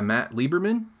written by Matt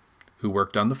Lieberman, who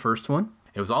worked on the first one.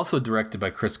 It was also directed by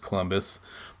Chris Columbus,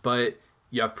 but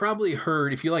you've probably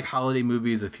heard, if you like holiday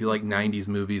movies, if you like 90s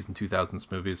movies and 2000s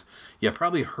movies, you've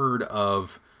probably heard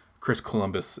of Chris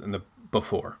Columbus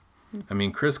before. I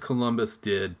mean, Chris Columbus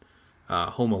did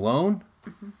Home Alone.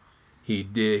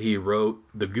 He wrote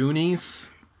The Goonies.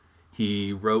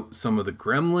 He wrote some of the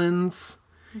Gremlins.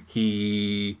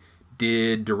 He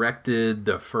directed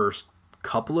the first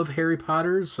couple of Harry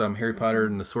Potters, Harry Potter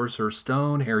and the Sorcerer's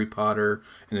Stone, Harry Potter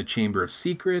and the Chamber of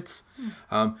Secrets.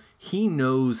 He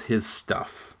knows his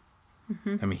stuff.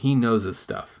 I mean, he knows his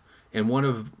stuff. And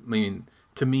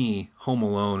to me, Home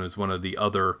Alone is one of the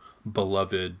other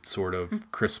beloved sort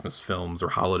of Christmas films or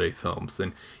holiday films,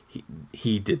 and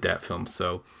he did that film.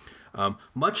 So,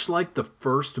 much like the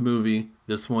first movie,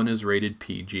 this one is rated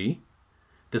PG.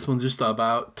 This one's just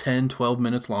about 10-12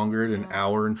 minutes longer at an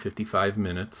hour and 55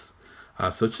 minutes.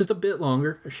 So it's just a bit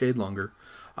longer, a shade longer.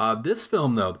 This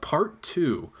film, though, Part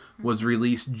 2, was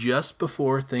released just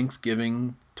before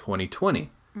Thanksgiving 2020.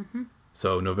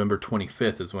 So November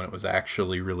 25th is when it was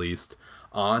actually released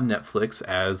on Netflix,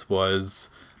 as was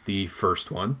the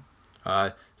first one.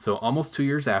 So almost 2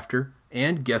 years after.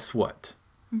 And guess what?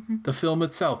 The film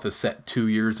itself is set 2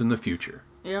 years in the future.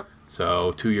 Yep.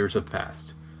 So 2 years have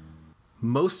passed.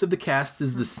 Most of the cast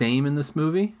is the same in this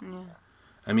movie. Yeah.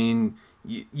 I mean,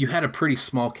 you had a pretty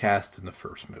small cast in the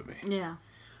first movie. Yeah.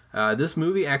 This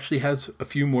movie actually has a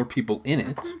few more people in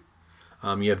it.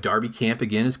 You have Darby Camp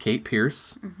again as Kate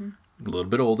Pierce, a little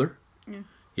bit older. Yeah.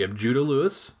 You have Judah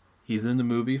Lewis. He's in the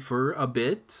movie for a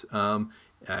bit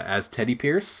as Teddy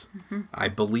Pierce. I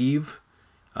believe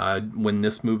when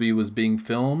this movie was being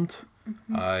filmed,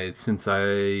 since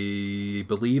I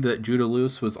believe that Judah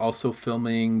Lewis was also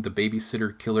filming The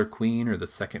Babysitter Killer Queen, or the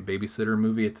second Babysitter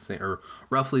movie at the same, or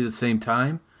roughly the same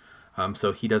time.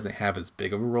 So he doesn't have as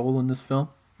big of a role in this film.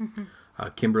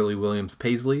 Kimberly Williams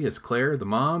Paisley as Claire, the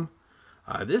mom.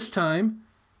 This time,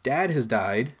 Dad has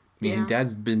died.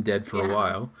 Dad's been dead for a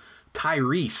while.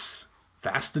 Tyrese,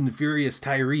 Fast and Furious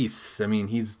Tyrese. I mean,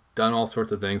 he's done all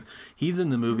sorts of things. He's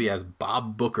in the movie as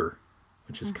Bob Booker,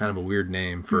 which is kind of a weird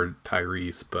name for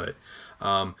Tyrese. But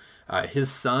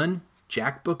his son,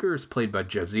 Jack Booker, is played by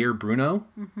Jazier Bruno.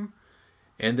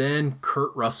 And then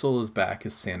Kurt Russell is back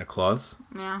as Santa Claus.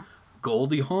 Yeah.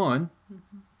 Goldie Hawn,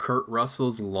 Kurt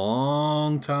Russell's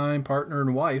longtime partner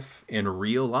and wife in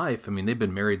real life. I mean, they've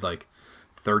been married like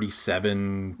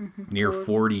 37, near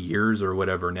 40 years or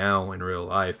whatever now in real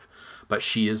life. But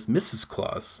she is Mrs.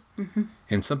 Claus.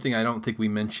 And something I don't think we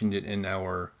mentioned it in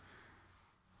our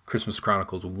Christmas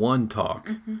Chronicles 1 talk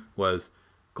was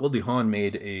Goldie Hawn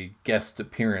made a guest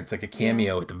appearance, like a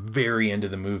cameo at the very end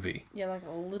of the movie. Yeah, like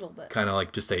a little bit. Kind of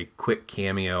like just a quick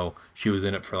cameo. She was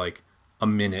in it for like a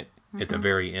minute at the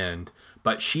very end.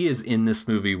 But she is in this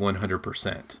movie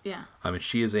 100%. Yeah. I mean,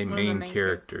 she is a main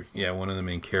character. Yeah, one of the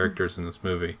main characters in this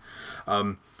movie.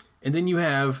 And then you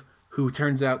have, who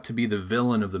turns out to be the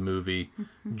villain of the movie,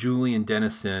 Julian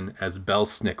Dennison as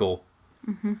Belsnickel.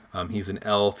 He's an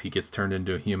elf. He gets turned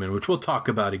into a human, which we'll talk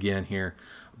about again here.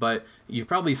 But you've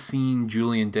probably seen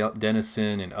Julian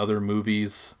Dennison in other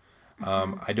movies.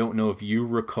 I don't know if you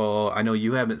recall. I know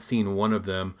you haven't seen one of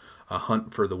them, A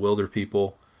Hunt for the Wilder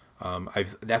People.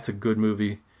 That's a good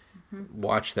movie.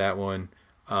 Watch that one.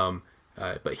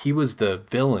 But he was the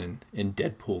villain in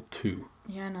Deadpool 2.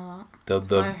 Yeah, I know. The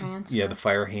Fire Hands. Yeah, the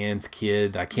Fire Hands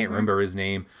kid. I can't remember his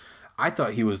name. I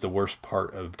thought he was the worst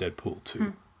part of Deadpool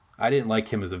 2. I didn't like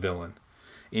him as a villain.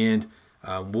 And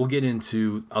we'll get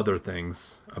into other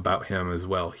things about him as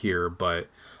well here. But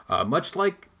much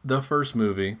like the first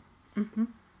movie,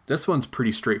 this one's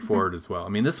pretty straightforward as well. I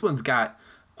mean, this one's got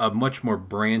a much more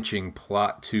branching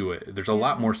plot to it. There's a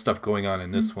lot more stuff going on in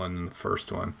this one than the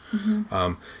first one.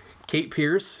 Kate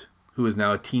Pierce, who is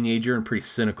now a teenager and pretty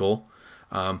cynical,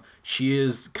 she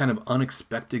is kind of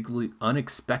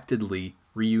unexpectedly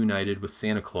reunited with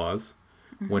Santa Claus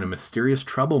when a mysterious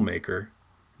troublemaker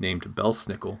named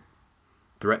Belsnickel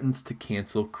threatens to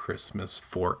cancel Christmas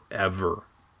forever.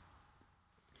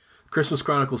 Christmas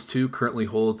Chronicles 2 currently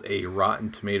holds a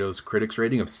Rotten Tomatoes critics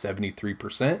rating of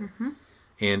 73%,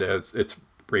 and it's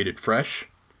rated fresh.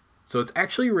 So it's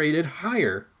actually rated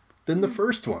higher than the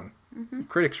first one,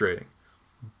 critics rating.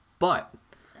 But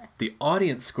The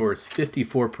audience score is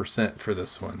 54% for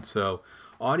this one. So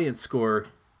audience score.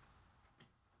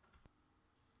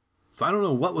 So I don't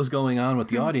know what was going on with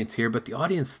the audience here, but the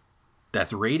audience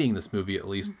that's rating this movie at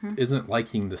least isn't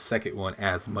liking the second one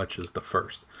as much as the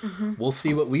first. We'll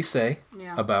see what we say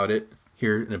about it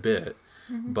here in a bit,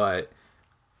 but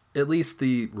at least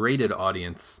the rated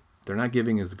audience, they're not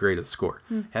giving as great a score.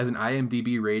 Has an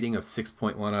IMDb rating of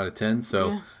 6.1 out of 10,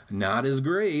 so not as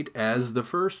great as the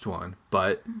first one,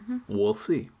 but we'll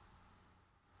see.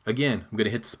 Again, I'm going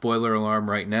to hit the spoiler alarm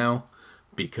right now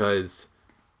because,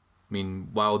 I mean,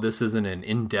 while this isn't an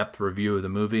in-depth review of the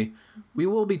movie, we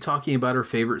will be talking about our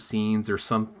favorite scenes or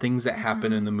some things that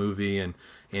happen in the movie, and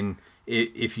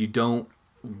if you don't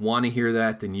want to hear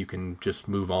that, then you can just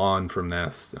move on from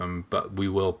this, but we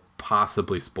will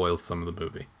possibly spoil some of the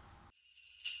movie.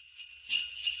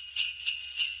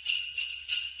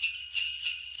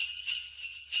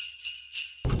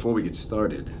 Before we get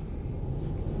started,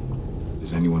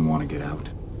 does anyone want to get out?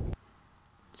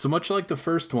 So much like the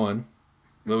first one,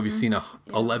 that we've seen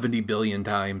 11 billion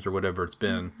times or whatever it's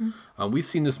been, we've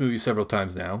seen this movie several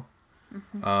times now.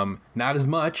 Not as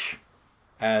much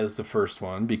as the first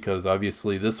one, because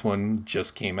obviously this one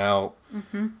just came out.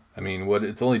 I mean,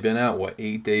 it's only been out,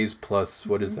 8 days plus,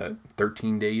 what is that,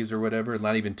 13 days or whatever,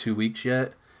 not even 2 weeks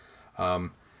yet.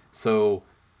 So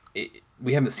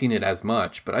we haven't seen it as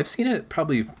much, but I've seen it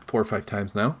probably 4 or 5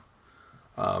 times now.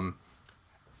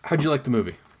 How'd you like the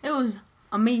movie? It was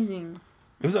amazing.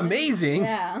 It was amazing?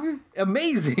 Yeah.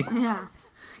 Amazing? Yeah.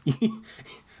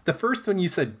 The first one you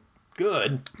said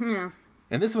good. Yeah.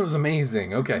 And this one was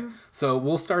amazing. Okay. So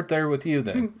we'll start there with you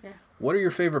then. Yeah. What are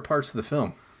your favorite parts of the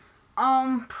film?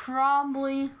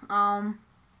 Probably,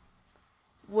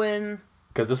 when...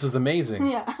 Because this is amazing.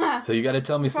 Yeah. So you got to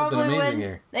tell me something amazing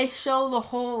here. They show the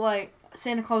whole,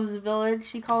 Santa Claus's village,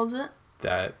 he calls it.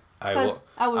 That, I'm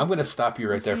going to stop you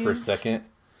right there for a second,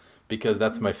 because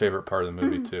that's my favorite part of the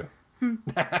movie, too.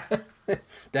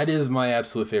 That is my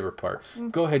absolute favorite part.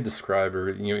 Go ahead, describe, or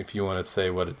if you want to say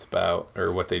what it's about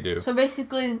or what they do. So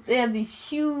basically, they have these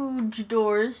huge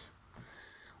doors,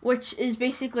 which is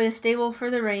basically a stable for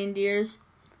the reindeers.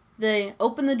 They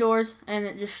open the doors, and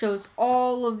it just shows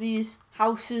all of these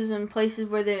houses and places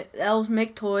where the elves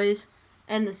make toys,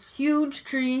 and this huge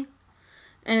tree,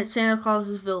 and it's Santa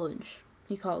Claus's village,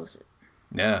 he calls it.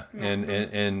 Yeah,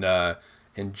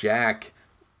 and Jack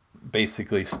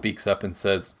basically speaks up and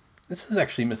says, this is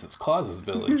actually Mrs. Claus's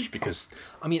village, because,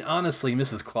 I mean, honestly,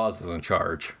 Mrs. Claus is in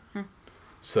charge.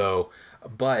 So,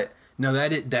 but, no,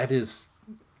 that is,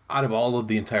 out of all of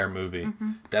the entire movie,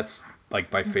 that's,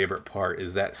 my favorite part,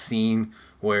 is that scene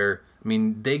where, I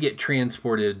mean, they get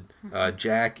transported,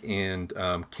 Jack and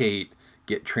Kate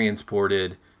get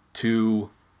transported to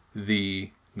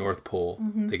the North Pole.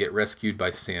 They get rescued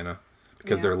by Santa,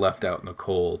 because they're left out in the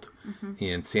cold,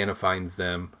 and Santa finds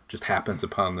them, just happens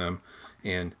upon them,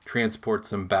 and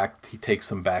transports them back. He takes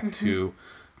them back to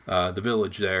the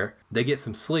village there. They get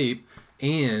some sleep,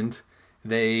 and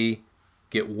they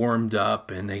get warmed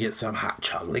up, and they get some hot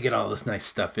chocolate. They get all this nice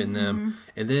stuff in them,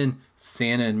 and then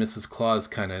Santa and Mrs. Claus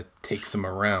kind of takes them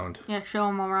around. Yeah, show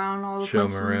them around all the places. Show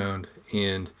them around,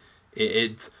 and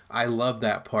I love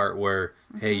that part where,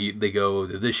 hey, they go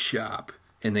to this shop,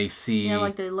 and they see... Yeah,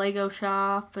 the Lego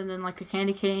shop, and then, the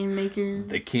candy cane maker.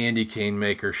 The candy cane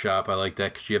maker shop, I like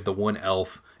that, because you have the one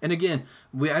elf. And again,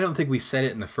 I don't think we said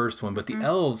it in the first one, but the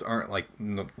elves aren't like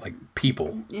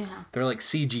people. Yeah. They're like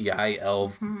CGI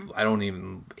elf, I don't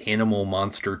even... animal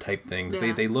monster type things.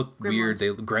 Yeah. They look Gremlins. Weird.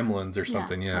 Gremlins or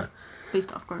something, yeah.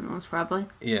 Based off Gremlins, probably.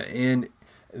 Yeah,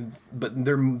 but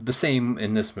they're the same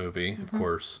in this movie, of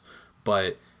course.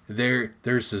 But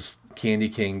there's this candy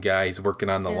cane guy. He's working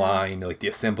on the line, the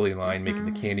assembly line,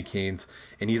 making the candy canes,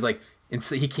 and he's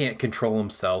he can't control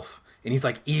himself, and he's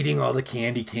eating all the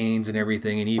candy canes and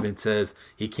everything, and he even says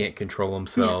he can't control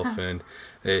himself, and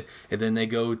then they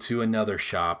go to another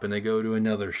shop, and they go to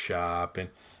another shop, and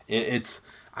it's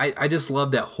I just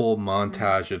love that whole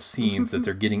montage of scenes that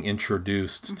they're getting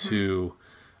introduced to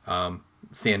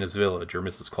Santa's village or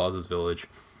Mrs. Claus's village,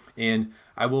 and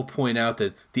I will point out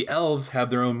that the elves have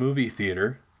their own movie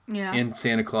theater in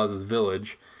Santa Claus's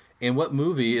village. And what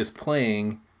movie is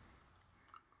playing?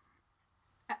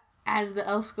 As the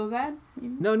Elves Go Bad?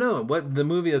 No. What the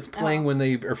movie that's playing when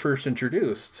they are first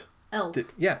introduced? Elf.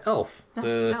 Elf.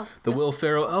 The Will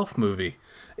Ferrell Elf movie.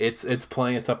 It's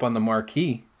playing. It's up on the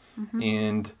marquee,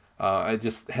 and I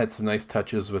just had some nice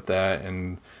touches with that,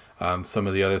 and some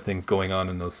of the other things going on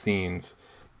in those scenes.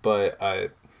 But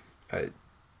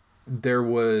there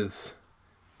was,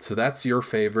 so that's your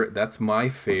favorite. That's my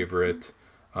favorite.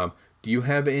 do you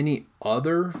have any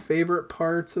other favorite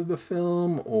parts of the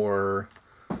film, or?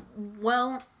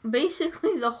 Well,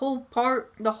 basically the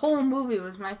whole movie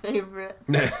was my favorite.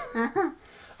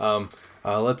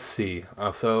 Let's see.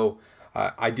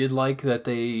 I did like that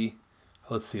they.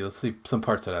 Let's see some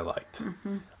parts that I liked.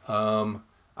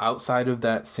 Outside of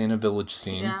that Santa Village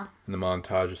scene and the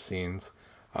montage scenes,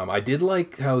 I did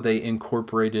like how they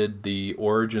incorporated the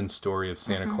origin story of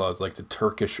Santa Claus, like the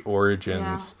Turkish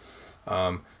origins,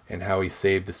 and how he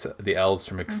saved the elves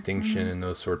from extinction and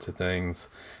those sorts of things.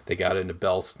 They got into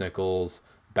Belsnickel's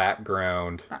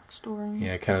backstory.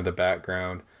 Yeah, kind of the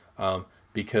background.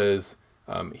 Because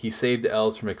he saved the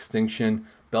elves from extinction.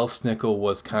 Belsnickel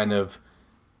was kind of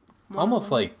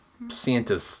almost like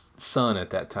Santa's son at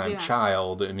that time,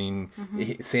 child. I mean,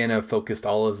 Santa focused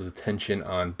all of his attention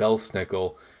on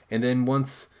Belsnickel. And then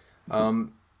once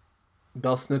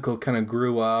Belsnickel kind of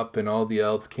grew up and all the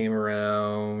elves came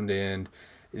around and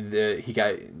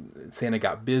Santa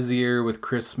got busier with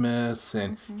Christmas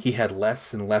and he had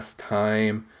less and less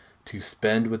time to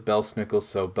spend with Belsnickel,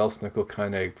 so Belsnickel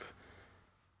kind of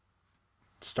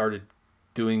started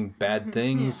doing bad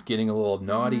things, getting a little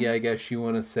naughty, I guess you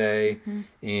want to say,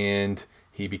 and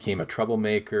he became a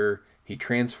troublemaker. He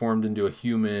transformed into a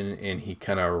human and he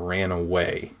kind of ran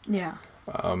away. Yeah.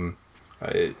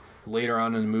 Later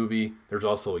on in the movie, there's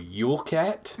also a Yule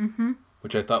Cat,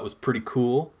 which I thought was pretty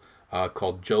cool,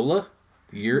 called Jola,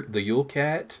 the Yule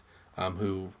Cat,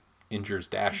 who injures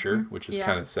Dasher, which is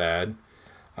kind of sad.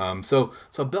 So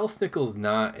Belsnickel's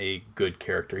not a good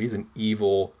character. He's an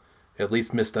evil, at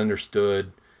least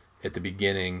misunderstood at the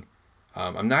beginning.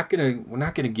 We're not gonna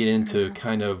get into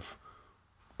kind of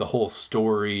the whole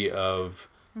story of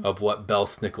what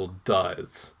Belsnickel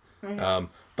does.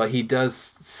 But he does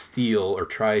steal or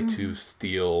try to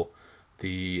steal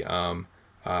the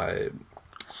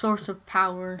source of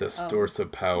power. The source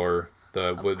of power.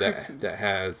 That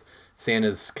has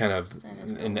Santa's kind of,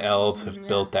 and the elves have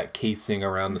built that casing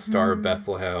around the Star of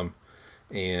Bethlehem,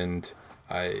 and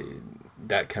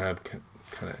that kind of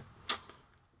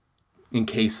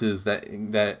encases that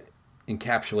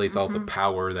encapsulates all the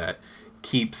power that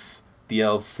keeps the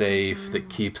elves safe, that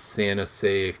keeps Santa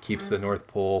safe, keeps the North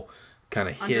Pole kind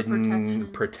of hidden,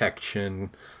 protection,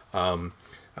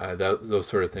 those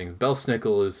sort of things.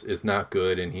 Belsnickel is not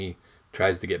good, and he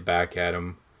tries to get back at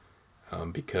him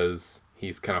because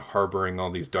he's kind of harboring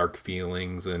all these dark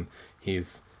feelings, and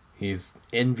he's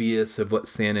envious of what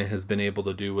Santa has been able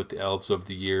to do with the elves over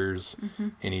the years,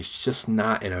 and he's just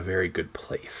not in a very good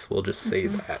place. We'll just say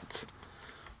that.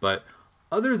 But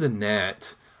other than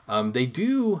that, they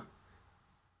do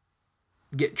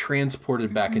get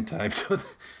transported back in time. So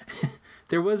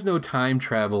there was no time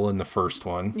travel in the first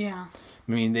one. Yeah.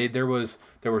 I mean, there was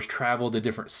travel to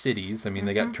different cities. I mean,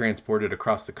 they got transported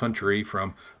across the country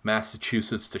from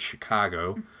Massachusetts to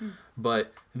Chicago.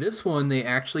 But this one, they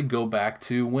actually go back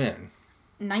to when?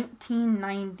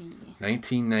 1990.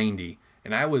 1990.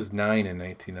 And I was 9 in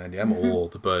 1990. I'm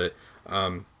old, but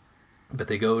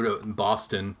they go to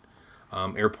Boston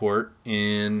Airport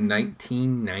in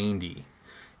 1990.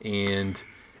 And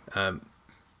I'm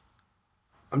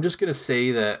just going to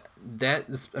say that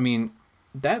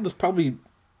was probably,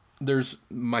 there's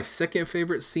my second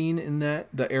favorite scene in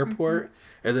the airport,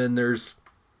 and then there's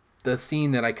the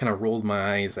scene that I kind of rolled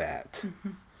my eyes at.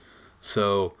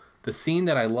 So the scene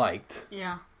that I liked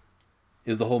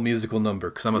is the whole musical number,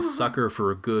 because I'm a sucker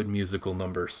for good musical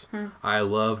numbers. I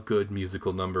love good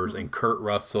musical numbers, and Kurt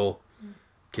Russell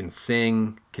can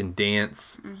sing, can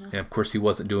dance, and of course he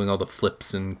wasn't doing all the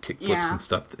flips and kick flips and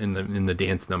stuff in the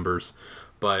dance numbers,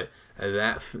 but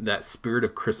that Spirit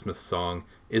of Christmas song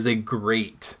is a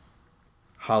great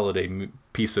holiday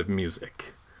piece of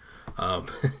music. I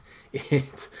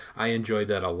enjoyed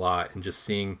that a lot, and just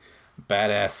seeing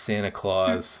badass Santa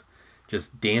Claus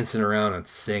just dancing around and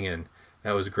singing,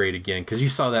 that was great again, because you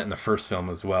saw that in the first film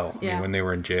as well. I mean, when they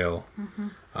were in jail.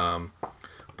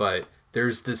 But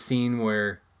there's the scene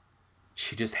where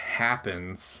she just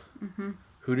happens.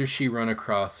 Who does she run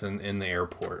across in the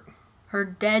airport? Her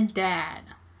dead dad.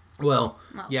 Well,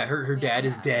 her dad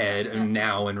is dead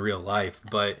now in real life,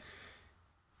 but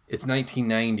it's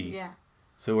 1990. Yeah.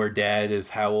 So her dad is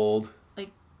how old?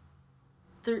 Like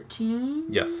 13?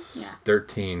 Yes,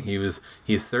 13. He's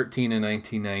 13 in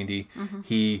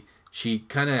 1990. She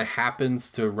kind of happens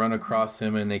to run across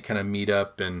him, and they kind of meet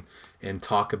up and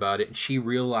talk about it. And she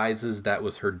realizes that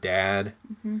was her dad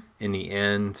in the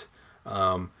end,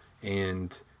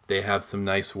 and they have some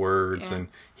nice words, and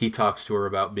he talks to her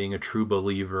about being a true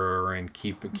believer and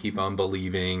keep on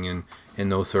believing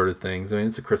and those sort of things. I mean,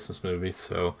 it's a Christmas movie,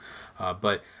 so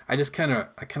but I kind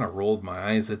of rolled my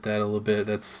eyes at that a little bit.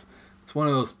 That's It's one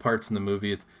of those parts in the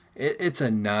movie. It's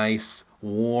a nice,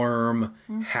 warm,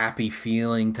 happy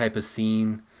feeling type of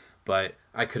scene, but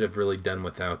I could have really done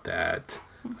without that.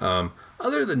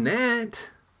 Other than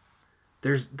that,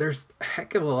 there's a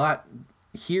heck of a lot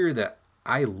here that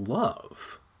I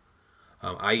love.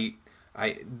 I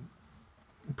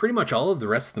pretty much all of the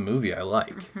rest of the movie I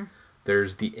like.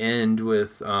 There's the end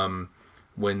with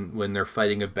when they're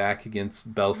fighting it back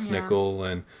against Belsnickel,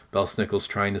 and Belsnickel's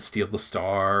trying to steal the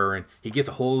star, and he gets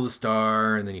a hold of the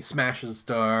star, and then he smashes the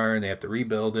star, and they have to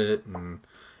rebuild it,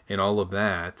 and all of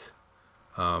that.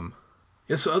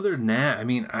 So other than that, I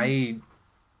mean, I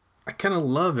kind of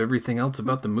love everything else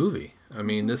about the movie. I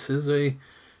mean, this is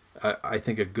I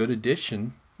think a good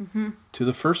addition to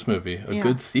the first movie, a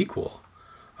good sequel.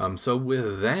 So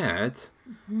with that,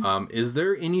 is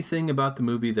there anything about the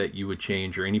movie that you would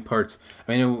change, or any parts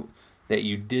I know that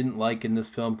you didn't like in this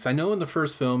film? Because I know in the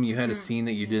first film you had a scene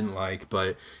that you didn't like,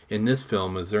 but in this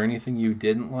film, is there anything you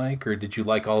didn't like, or did you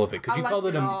like all of it? Because you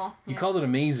called it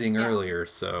amazing earlier,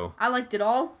 so I liked it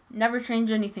all. Never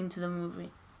change anything to the movie.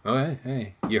 Oh,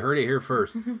 hey, you heard it here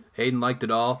first. Hayden liked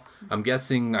it all. I'm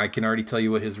guessing I can already tell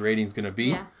you what his rating's going to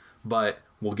be, but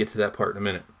we'll get to that part in a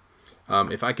minute.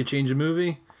 If I could change a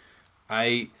movie,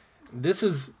 this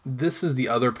is the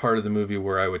other part of the movie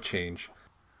where I would change.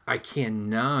 I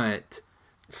cannot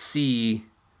see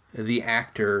the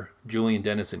actor Julian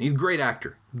Dennison. He's a great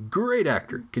actor,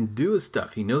 can do his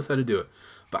stuff. He knows how to do it,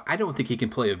 but I don't think he can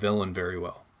play a villain very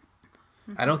well.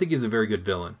 I don't think he's a very good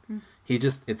villain.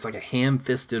 It's like a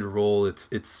ham-fisted role.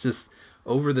 It's just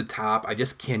over the top. I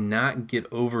just cannot get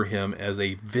over him as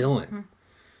a villain.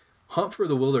 Hunt for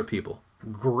the Wilder People,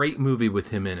 great movie with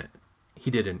him in it.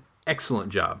 He did an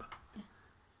excellent job.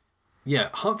 Yeah,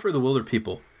 Hunt for the Wilder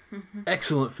People,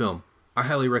 excellent film. I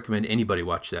highly recommend anybody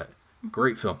watch that.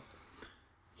 Great film.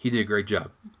 He did a great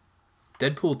job.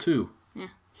 Deadpool 2,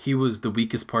 he was the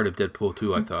weakest part of Deadpool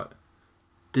 2, I thought.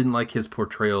 Didn't like his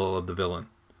portrayal of the villain.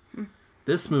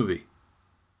 This movie,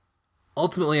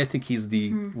 ultimately, I think he's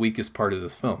the weakest part of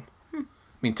this film. I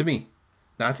mean, to me,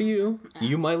 not to you.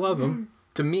 You might love him.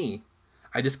 To me,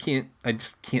 I just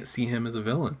can't see him as a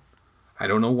villain. I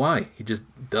don't know why. He just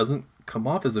doesn't come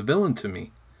off as a villain to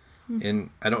me. And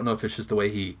I don't know if it's just the way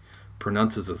he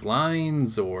pronounces his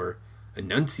lines or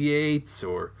enunciates,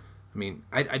 or I mean,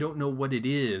 I don't know what it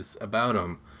is about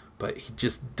him, but he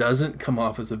just doesn't come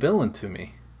off as a villain to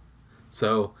me.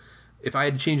 So if I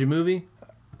had to change a movie,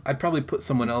 I'd probably put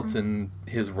someone else in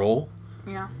his role.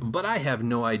 Yeah. But I have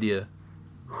no idea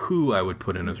who I would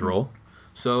put in his role.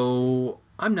 So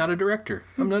I'm not a director.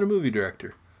 I'm not a movie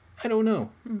director. I don't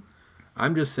know.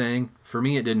 I'm just saying, for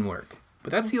me, it didn't work.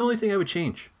 But that's the only thing I would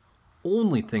change.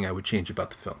 Only thing I would change about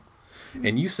the film.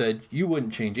 And you said you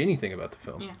wouldn't change anything about the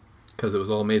film. Yeah. Because it was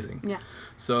all amazing. Yeah.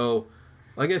 So,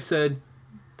 like I said,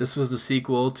 this was the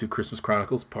sequel to Christmas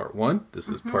Chronicles Part 1. This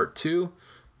is Part 2.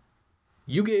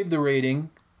 You gave the rating,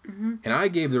 and I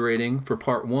gave the rating for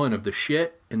Part 1 of the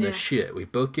shit and the shit. We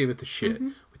both gave it the shit.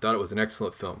 We thought it was an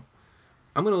excellent film.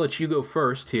 I'm going to let you go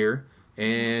first here.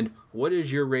 And what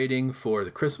is your rating for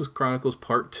the Christmas Chronicles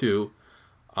Part 2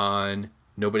 on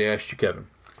Nobody Asked You, Kevin?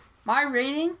 My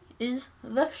rating is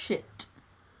the shit.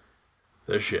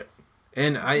 The shit.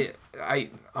 And I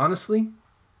honestly,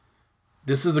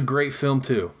 this is a great film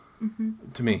too,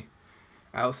 to me.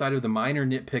 Outside of the minor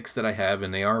nitpicks that I have,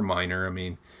 and they are minor, I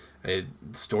mean,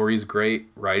 story's great,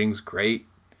 writing's great,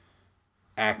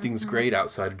 acting's great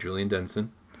outside of Julian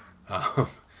Dennison.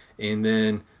 And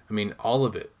then, I mean, all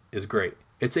of it is great.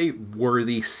 It's a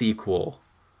worthy sequel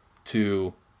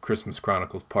to Christmas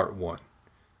Chronicles Part 1.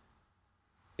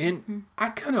 And I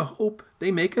kind of hope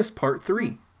they make us Part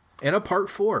 3 and a Part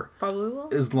 4. Probably will.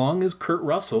 As long as Kurt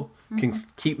Russell can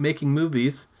keep making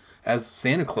movies as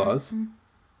Santa Claus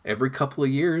every couple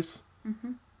of years.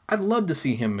 I'd love to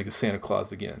see him as Santa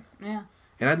Claus again. Yeah.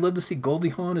 And I'd love to see Goldie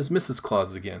Hawn as Mrs.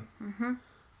 Claus again.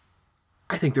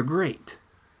 I think they're great.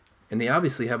 And they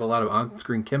obviously have a lot of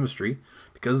on-screen chemistry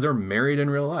because they're married in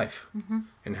real life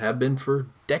and have been for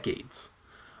decades.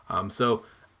 So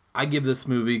I give this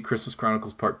movie, Christmas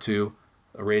Chronicles Part 2,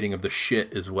 a rating of the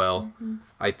shit as well.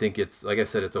 I think it's, like I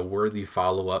said, it's a worthy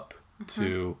follow-up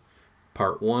to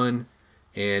Part 1.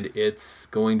 And it's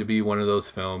going to be one of those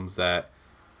films that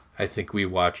I think we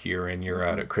watch year in, year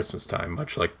out at Christmas time,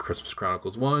 much like Christmas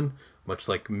Chronicles 1, much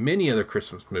like many other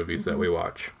Christmas movies that we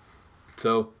watch.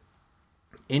 So,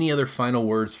 any other final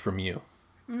words from you?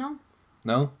 No.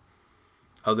 No?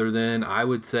 Other than, I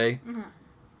would say,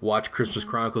 watch Christmas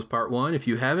Chronicles Part 1 if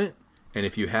you haven't. And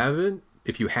if you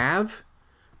have,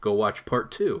 go watch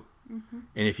Part 2.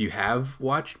 And if you have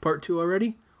watched Part 2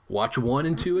 already, watch 1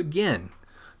 and 2 again.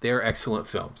 They are excellent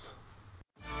films.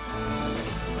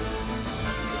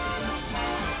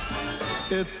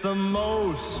 It's the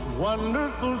most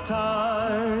wonderful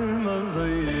time of the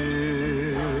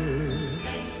year.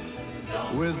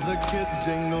 With the kids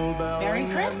jingle belling. Merry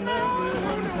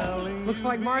Christmas! Looks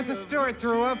like Martha Stewart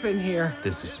threw up in here.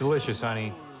 This is delicious,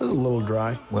 honey. It's a little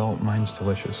dry. Well, mine's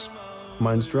delicious.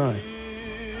 Mine's dry.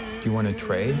 Do you want to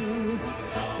trade?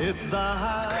 It's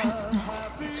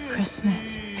Christmas. It's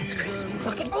Christmas. It's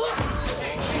Christmas.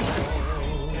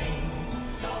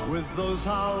 with those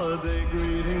holiday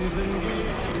greetings and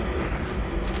gifts.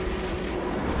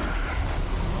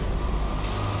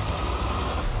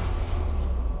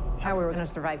 How we were going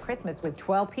to survive Christmas with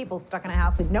 12 people stuck in a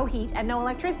house with no heat and no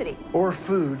electricity. Or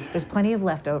food. There's plenty of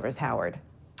leftovers, Howard.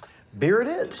 Beer it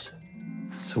is.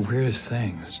 It's the weirdest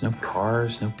thing. There's no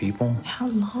cars, no people. How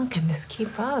long can this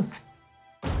keep up?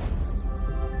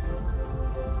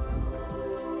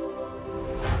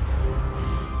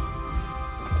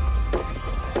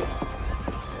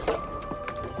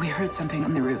 We heard something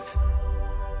on the roof.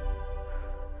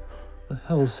 The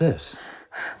hell is this?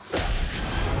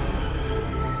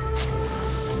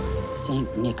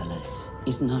 St. Nicholas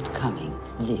is not coming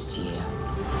this year.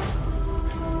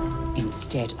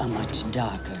 Instead, a much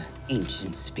darker,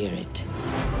 ancient spirit.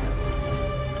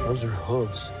 Those are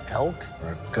hooves. Elk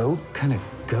or a goat? What kind of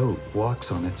goat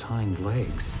walks on its hind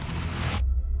legs?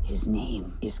 His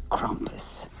name is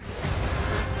Krampus.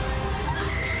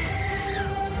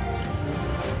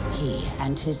 He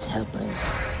and his helpers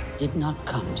did not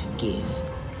come to give,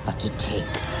 but to take.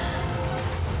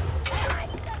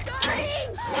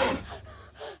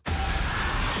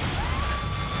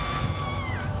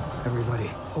 Everybody,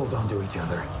 hold on to each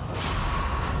other.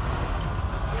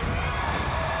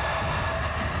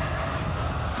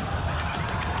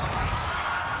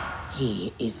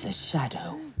 He is the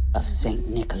shadow of St.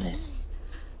 Nicholas.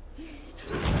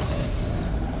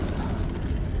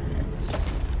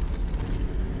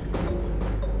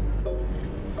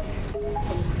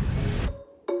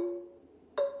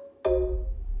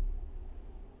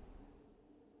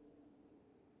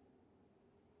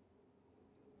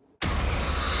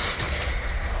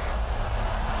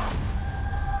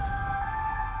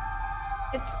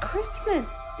 It's Christmas.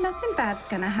 Nothing bad's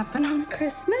gonna happen on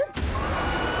Christmas.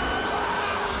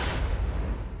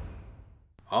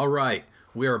 All right,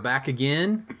 we are back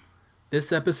again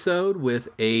this episode with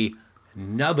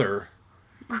another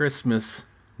Christmas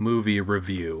movie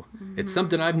review. It's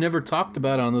something I've never talked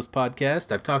about on this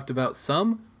podcast. I've talked about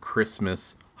some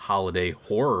Christmas holiday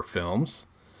horror films,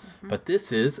 but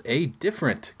this is a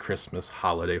different Christmas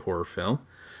holiday horror film.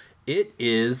 It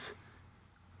is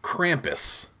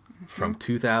Krampus from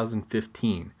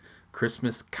 2015.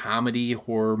 Christmas comedy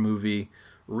horror movie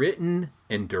written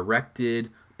and directed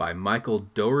by Michael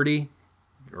Dougherty,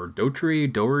 or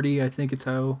Dougherty, I think it's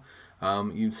how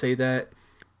you say that.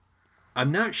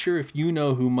 I'm not sure if you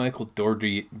know who Michael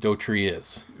Dougherty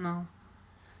is. No.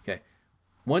 Okay.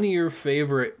 One of your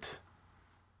favorite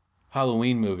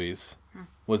Halloween movies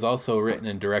was also written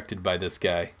and directed by this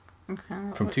guy.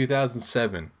 Okay. From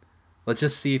 2007. Let's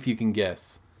just see if you can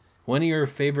guess. One of your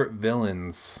favorite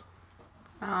villains.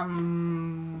 I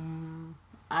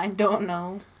don't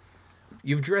know.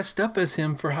 You've dressed up as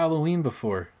him for Halloween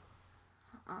before.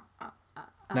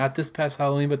 Not this past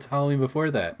Halloween, but the Halloween before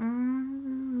that.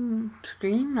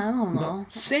 Scream? I don't know. No,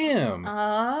 Sam.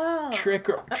 Oh. Trick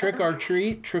or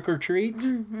treat.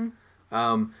 Mm-hmm.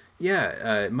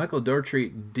 Michael Dougherty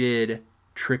did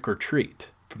Trick or Treat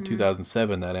from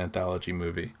 2007, that anthology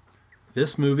movie.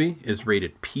 This movie is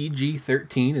rated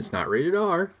PG-13. It's not rated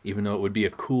R, even though it would be a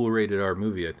cool rated R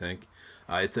movie, I think.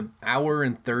 It's an hour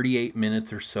and 38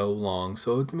 minutes or so long,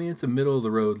 so to me it's a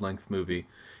middle-of-the-road length movie.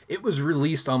 It was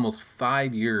released almost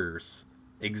 5 years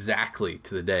exactly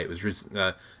to the day. It was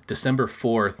December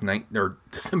 4th,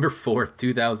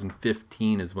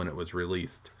 2015 is when it was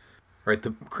released. All right,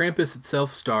 the Krampus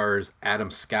itself stars Adam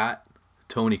Scott,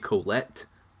 Toni Collette,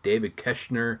 David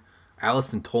Koechner,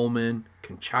 Allison Tolman,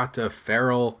 Conchata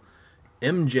Ferrell,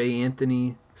 MJ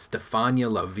Anthony, Stefania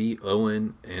LaVie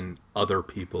Owen, and other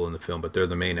people in the film, but they're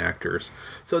the main actors.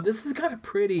 So this has got a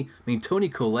pretty... Toni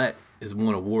Collette has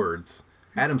won awards.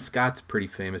 Adam Scott's pretty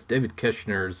famous. David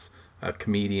Koechner's a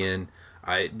comedian.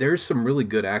 There's some really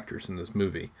good actors in this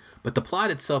movie. But the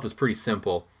plot itself is pretty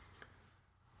simple.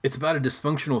 It's about a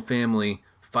dysfunctional family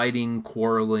fighting,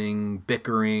 quarreling,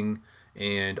 bickering,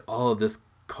 and all of this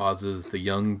causes the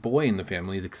young boy in the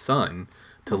family, the son,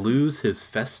 to lose his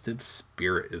festive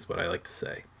spirit, is what I like to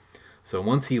say. So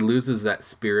once he loses that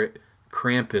spirit,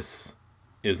 Krampus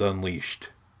is unleashed.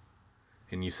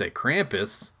 And you say,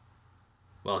 Krampus?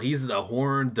 Well, he's the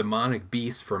horned demonic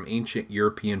beast from ancient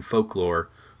European folklore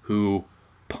who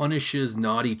punishes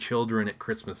naughty children at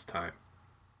Christmas time.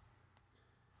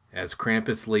 As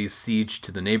Krampus lays siege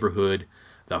to the neighborhood,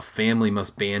 the family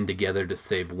must band together to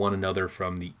save one another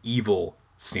from the evil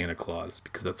Santa Claus,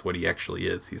 because that's what he actually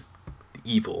is. He's the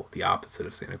evil, the opposite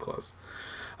of Santa Claus.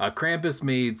 Krampus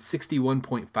made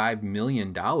 $61.5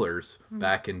 million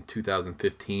back in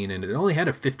 2015, and it only had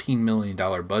a $15 million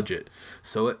budget.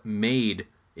 So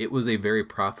it was a very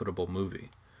profitable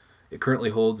movie. It currently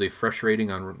holds a fresh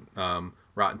rating on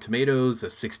Rotten Tomatoes, a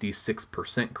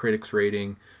 66% critics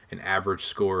rating, an average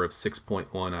score of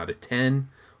 6.1 out of 10.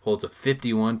 Holds a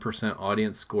 51%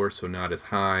 audience score, so not as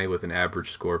high, with an average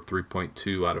score of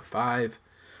 3.2 out of 5.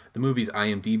 The movie's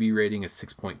IMDb rating is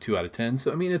 6.2 out of 10,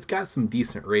 so I mean, it's got some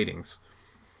decent ratings.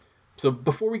 So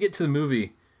before we get to the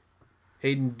movie,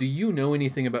 Hayden, do you know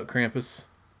anything about Krampus?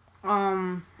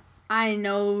 I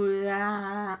know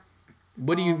that.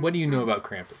 What do you know about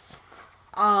Krampus?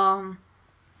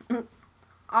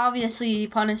 Obviously he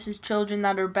punishes children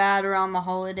that are bad around the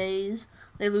holidays.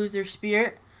 They lose their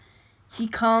spirit. He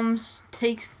comes,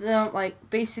 takes them,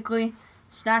 basically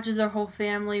snatches their whole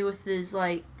family with his,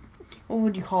 what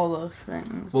would you call those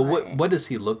things? Well, what does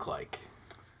he look like?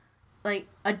 Like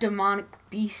a demonic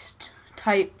beast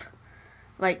type,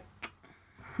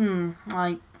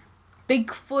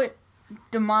 Bigfoot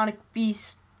demonic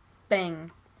beast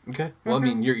thing. Okay. Well, I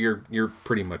mean, you're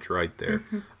pretty much right there.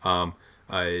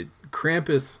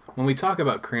 Krampus. When we talk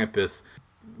about Krampus,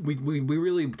 we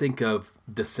really think of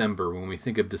December. When we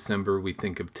think of December, we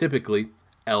think of typically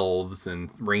elves and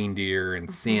reindeer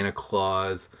and Santa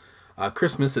Claus.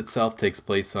 Christmas itself takes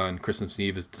place on Christmas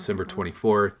Eve is December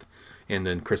 24th, and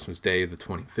then Christmas Day the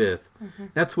 25th.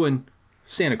 That's when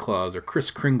Santa Claus or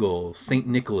Kris Kringle, St.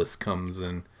 Nicholas comes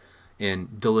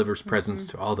and delivers presents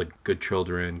to all the good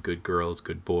children, good girls,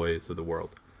 good boys of the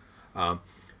world.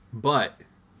 But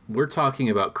we're talking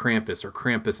about Krampus or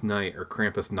Krampus Night or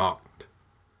Krampusnacht.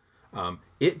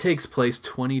 It takes place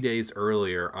 20 days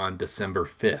earlier on December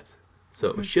 5th. So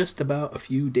it was just about a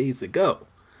few days ago,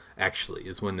 actually,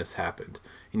 is when this happened.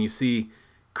 And you see,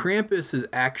 Krampus is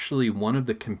actually one of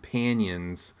the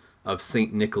companions of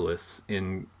St. Nicholas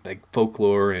in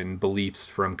folklore and beliefs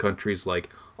from countries like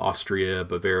Austria,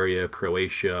 Bavaria,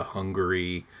 Croatia,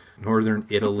 Hungary, Northern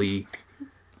Italy,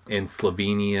 and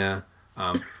Slovenia.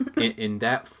 In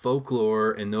that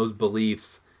folklore and those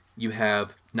beliefs, you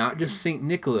have not just St.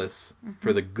 Nicholas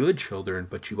for the good children,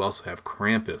 but you also have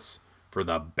Krampus for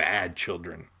the bad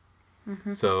children.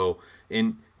 So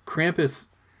in Krampus,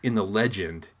 in the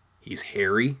legend, he's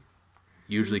hairy,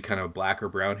 usually kind of black or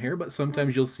brown hair, but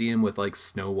sometimes you'll see him with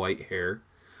snow white hair.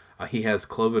 He has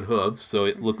cloven hooves, so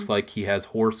it looks like he has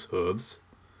horse hooves.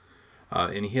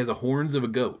 And he has the horns of a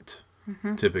goat,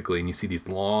 typically. And you see these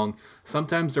long,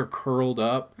 sometimes they're curled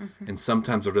up, and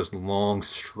sometimes they're just long,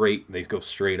 straight, they go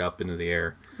straight up into the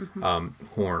air,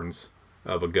 horns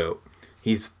of a goat.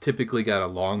 He's typically got a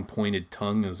long pointed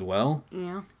tongue as well.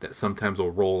 Yeah. That sometimes will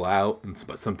roll out,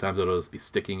 but sometimes it'll just be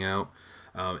sticking out.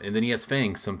 And then he has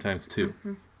fangs sometimes too.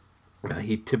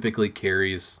 He typically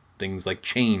carries things like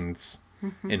chains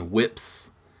and whips,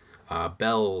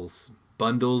 bells,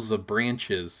 bundles of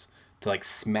branches to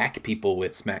smack people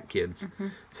with, smack kids.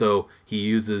 So he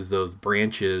uses those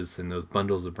branches and those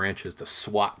bundles of branches to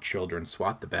swat children,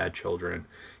 swat the bad children.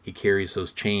 He carries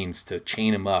those chains to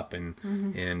chain them up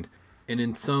and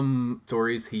in some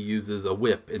stories, he uses a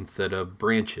whip instead of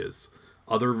branches.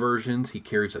 Other versions, he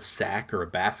carries a sack or a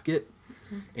basket,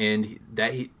 and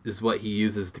that is what he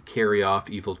uses to carry off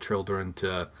evil children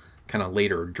to kind of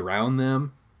later drown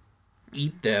them,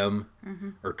 eat them,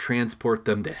 or transport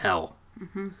them to hell.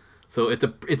 So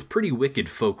it's pretty wicked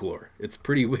folklore. It's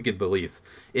pretty wicked beliefs.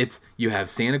 You have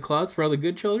Santa Claus for all the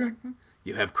good children.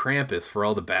 You have Krampus for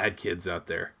all the bad kids out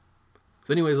there.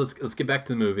 So anyways, let's get back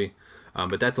to the movie.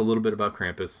 But that's a little bit about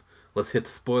Krampus. Let's hit the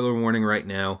spoiler warning right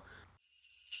now.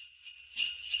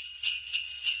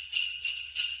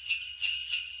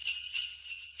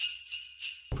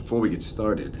 Before we get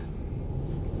started,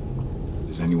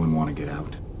 does anyone want to get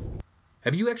out?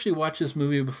 Have you actually watched this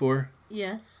movie before?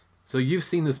 Yes. So you've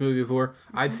seen this movie before?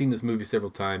 I've seen this movie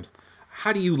several times.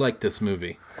 How do you like this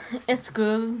movie? It's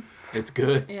good. It's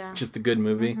good? Yeah. Just a good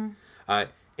movie?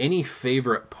 Any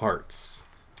favorite parts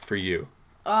for you?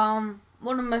 One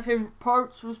of my favorite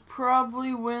parts was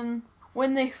probably when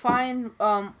they find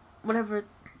whatever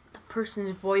the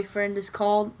person's boyfriend is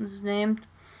named,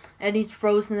 and he's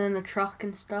frozen in the truck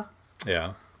and stuff.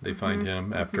 Yeah, they find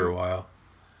him after a while.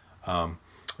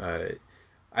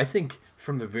 I think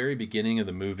from the very beginning of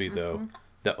the movie, though,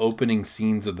 the opening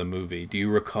scenes of the movie. Do you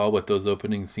recall what those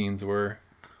opening scenes were?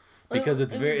 Because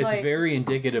it's very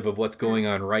indicative of what's going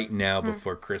on right now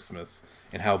before Christmas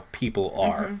and how people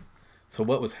are. So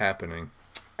what was happening?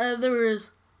 There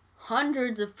was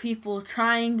hundreds of people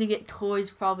trying to get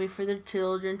toys probably for their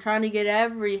children, trying to get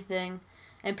everything.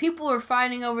 And people were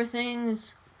fighting over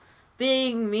things,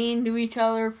 being mean to each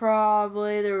other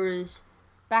probably. There was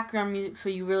background music so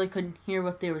you really couldn't hear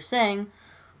what they were saying.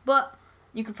 But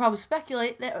you could probably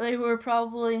speculate that they were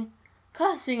probably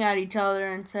cussing at each other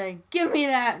and saying, "Give me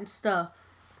that," and stuff.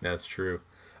 That's true.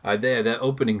 That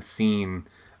opening scene,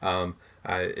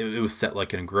 it was set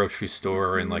like in a grocery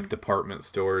store and like department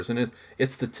stores, and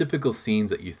it's the typical scenes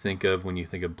that you think of when you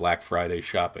think of Black Friday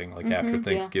shopping, like after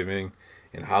Thanksgiving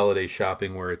and holiday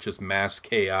shopping, where it's just mass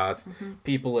chaos,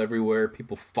 people everywhere,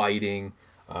 people fighting,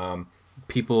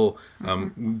 people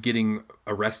getting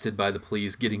arrested by the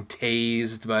police, getting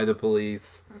tased by the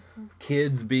police,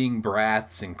 kids being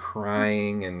brats and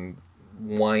crying and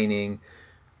whining.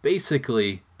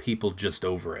 Basically, people just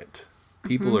over it.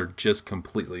 People are just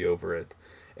completely over it.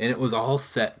 And it was all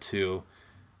set to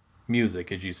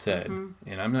music, as you said.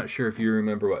 And I'm not sure if you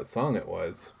remember what song it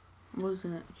was.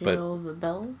 Wasn't it Carol of the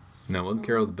Bells? No, it wasn't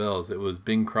Carol of the Bells. It was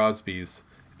Bing Crosby's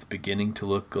It's Beginning to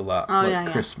Look a Lot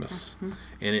Like Christmas.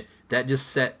 And that just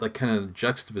set like kind of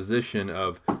juxtaposition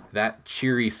of that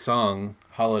cheery song,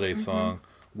 holiday song,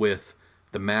 with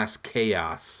the mass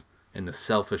chaos and the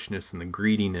selfishness and the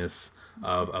greediness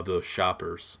of those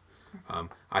shoppers.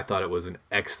 I thought it was an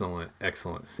excellent,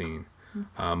 excellent scene.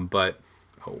 But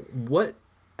what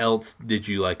else did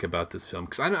you like about this film?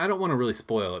 Because I don't want to really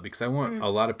spoil it, because I want a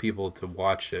lot of people to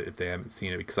watch it if they haven't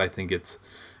seen it, because I think it's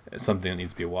something that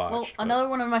needs to be watched. Well, another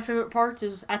one of my favorite parts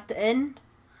is at the end,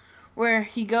 where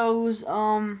he goes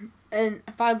and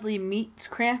finally meets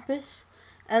Krampus,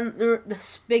 and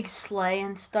this big sleigh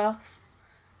and stuff.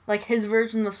 Like his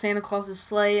version of Santa Claus's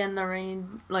sleigh and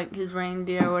his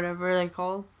reindeer or whatever they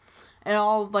call. And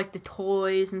all of like the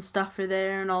toys and stuff are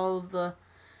there, and all of the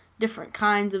different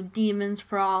kinds of demons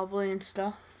probably and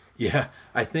stuff. Yeah,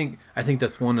 I think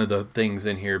that's one of the things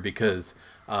in here, because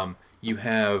you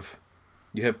have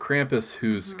Krampus,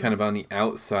 who's kind of on the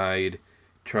outside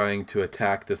trying to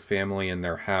attack this family in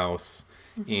their house,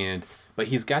 but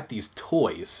he's got these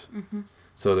toys.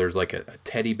 So there's like a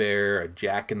teddy bear, a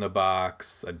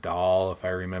Jack-in-the-Box, a doll, if I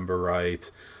remember right.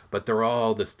 But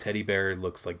this teddy bear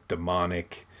looks like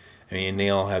demonic. I mean, they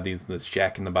all have this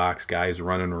Jack-in-the-Box guys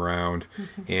running around,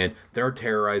 and they're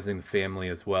terrorizing the family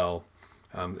as well.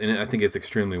 And I think it's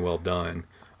extremely well done,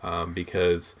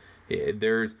 because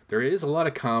there is a lot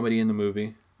of comedy in the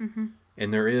movie,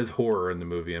 and there is horror in the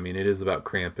movie. I mean, it is about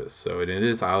Krampus, so it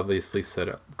is obviously set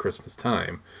up Christmas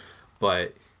time,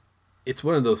 but it's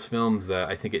one of those films that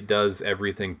I think it does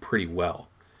everything pretty well.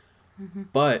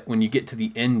 But when you get to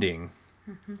the ending,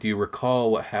 do you recall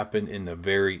what happened in the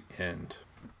very end?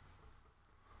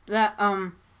 That,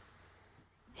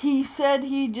 he said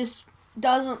he just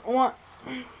doesn't want,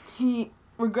 he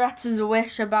regrets his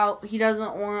wish about he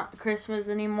doesn't want Christmas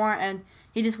anymore, and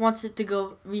he just wants it to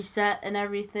go reset and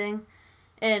everything.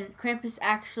 And Krampus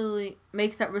actually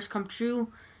makes that wish come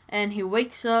true, and he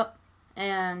wakes up,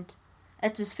 and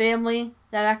it's his family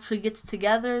that actually gets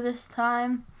together this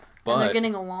time, and they're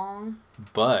getting along.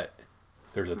 But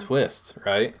there's a twist,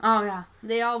 right? Oh, yeah.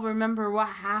 They all remember what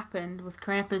happened with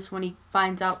Krampus when he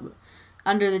finds out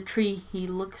under the tree. He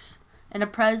looks in a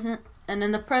present, and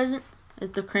in the present is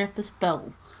the Krampus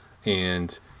bell.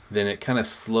 And then it kind of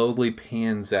slowly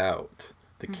pans out.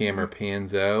 The camera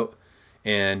pans out,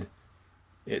 and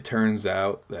it turns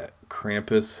out that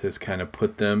Krampus has kind of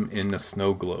put them in a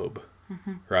snow globe,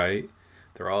 right?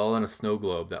 They're all in a snow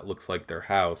globe that looks like their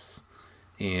house,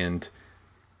 and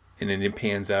then it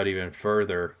pans out even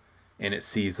further, and it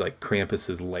sees like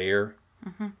Krampus's lair,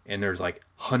 and there's like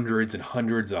hundreds and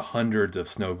hundreds of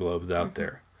snow globes out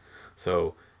there.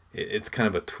 So it's kind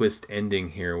of a twist ending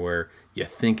here, where you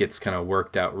think it's kind of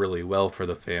worked out really well for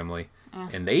the family,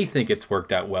 and they think it's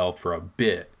worked out well for a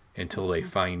bit until they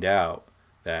find out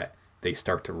that they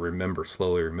start to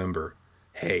slowly remember,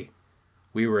 hey,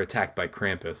 we were attacked by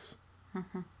Krampus.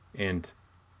 And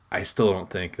I still don't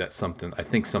think I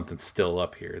think something's still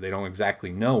up here. They don't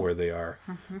exactly know where they are,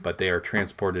 but they are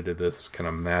transported to this kind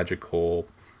of magical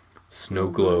snow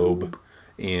globe,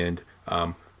 and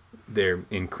they're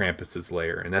in Krampus's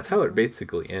lair, and that's how it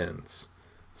basically ends.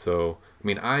 So, I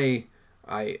mean, I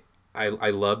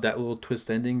love that little twist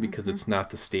ending, because it's not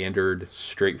the standard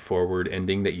straightforward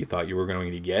ending that you thought you were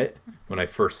going to get. When I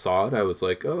first saw it, I was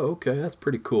like, oh, okay, that's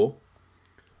pretty cool.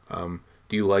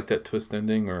 Do you like that twist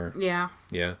ending, or? Yeah.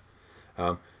 Yeah.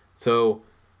 So,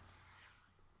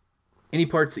 any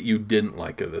parts that you didn't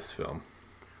like of this film?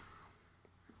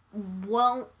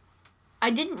 Well,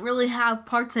 I didn't really have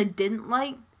parts I didn't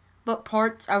like, but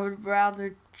parts I would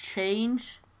rather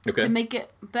change to make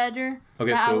it better.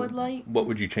 Okay, that so I would like. What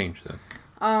would you change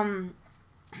then?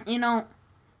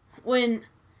 When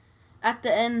at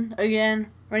the end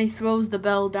again, when he throws the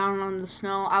bell down on the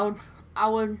snow, I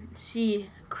would see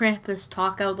Krampus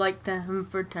talk. I would like him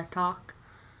to talk.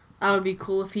 That would be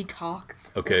cool if he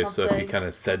talked. Okay, so if he kind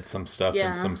of said some stuff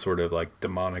in some sort of like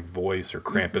demonic voice or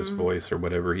Krampus voice or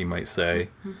whatever he might say,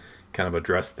 kind of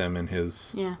address them in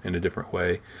a different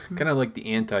way. Kind of like the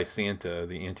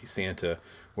anti-Santa,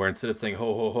 where instead of saying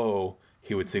ho ho ho,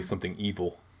 he would say something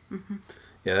evil.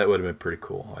 Yeah, that would have been pretty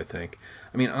cool, I think.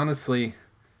 I mean, honestly,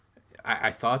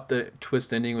 I thought the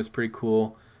twist ending was pretty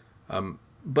cool,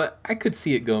 but I could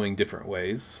see it going different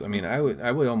ways. I mean, I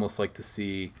would almost like to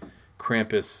see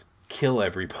Krampus kill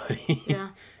everybody,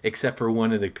 except for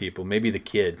one of the people, maybe the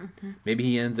kid. Maybe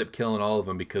he ends up killing all of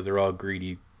them because they're all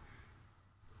greedy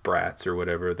brats or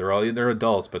whatever. They're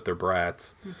adults, but they're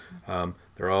brats.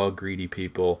 They're all greedy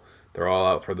people. They're all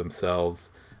out for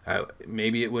themselves.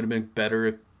 Maybe it would have been better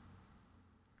if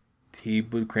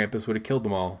Krampus would have killed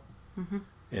them all.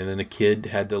 And then the kid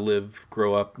had to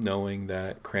grow up knowing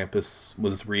that Krampus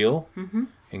was real,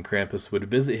 and Krampus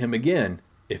would visit him again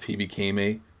if he became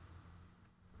a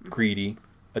greedy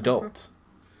adult.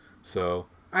 So,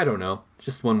 I don't know.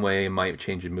 Just one way it might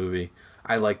change the movie.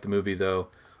 I like the movie, though.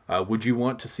 Would you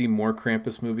want to see more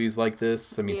Krampus movies like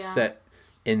this? I mean, set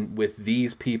in with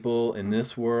these people in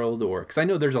this world? Or because I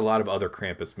know there's a lot of other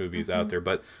Krampus movies out there,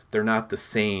 but they're not the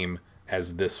same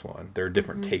as this one. There are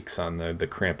different takes on the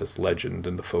Krampus legend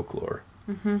and the folklore.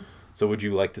 So would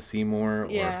you like to see more?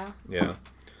 Yeah. Yeah.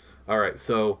 All right,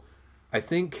 so I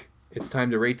think it's time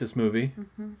to rate this movie.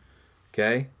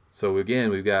 Okay? So again,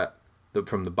 we've got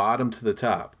from the bottom to the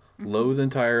top. Loathe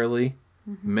entirely,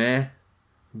 meh,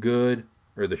 good,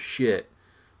 or the shit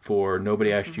for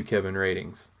Nobody Asked You Kevin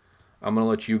ratings. I'm going to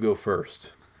let you go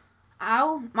first.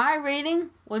 My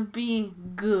rating would be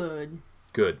good.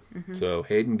 Good. So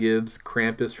Hayden gives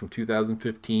Krampus from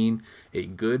 2015 a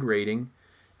good rating.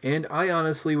 And I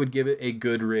honestly would give it a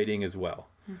good rating as well.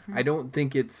 I don't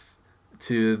think it's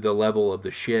to the level of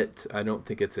the shit. I don't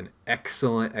think it's an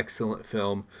excellent, excellent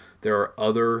film. There are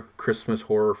other Christmas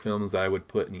horror films that I would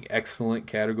put in the excellent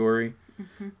category.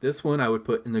 This one I would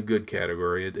put in the good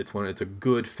category. It's a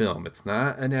good film. It's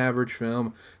not an average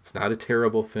film. It's not a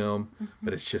terrible film,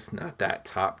 but it's just not that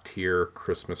top tier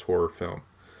Christmas horror film.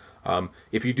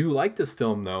 If you do like this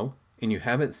film though, and you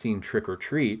haven't seen Trick or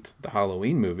Treat, the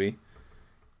Halloween movie,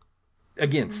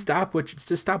 again, just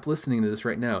stop listening to this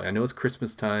right now. I know it's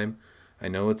Christmas time. I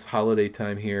know it's holiday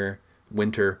time here,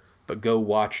 winter, but go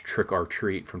watch Trick or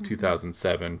Treat from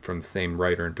 2007 from the same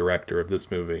writer and director of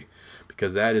this movie,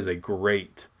 because that is a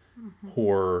great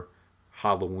horror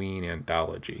Halloween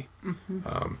anthology.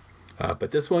 But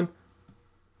this one,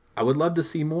 I would love to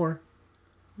see more,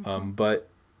 but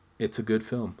it's a good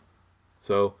film.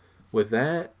 So with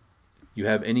that, you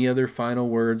have any other final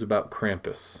words about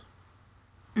Krampus?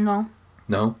 No.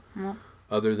 No? No.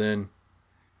 Other than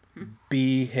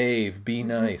behave, be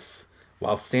nice.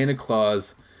 While Santa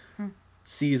Claus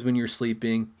sees when you're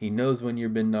sleeping, he knows when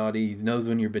you've been naughty, he knows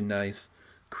when you've been nice.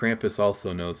 Krampus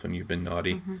also knows when you've been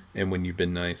naughty and when you've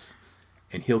been nice.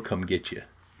 And he'll come get you.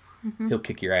 He'll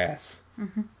kick your ass.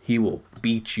 He will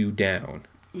beat you down.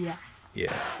 Yeah.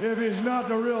 Yeah. If he's not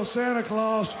the real Santa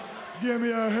Claus, give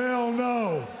me a hell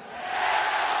no.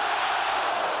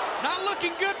 Not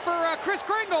looking good for Kris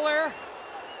Kringle there.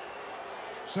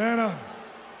 Santa,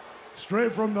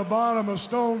 straight from the bottom of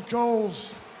Stone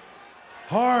Cold's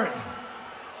heart,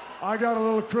 I got a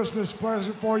little Christmas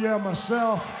present for you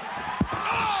myself.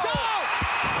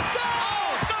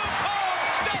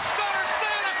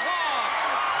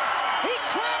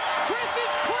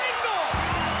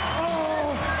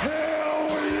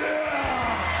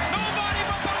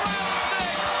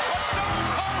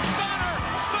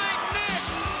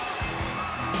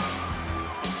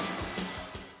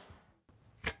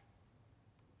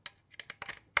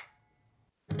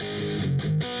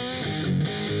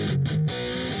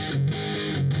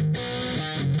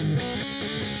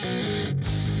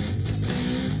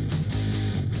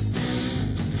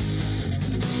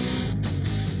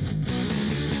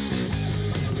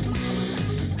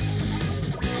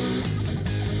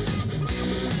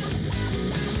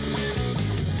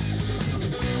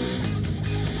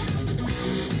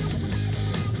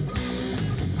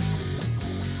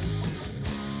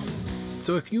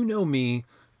 So if you know me,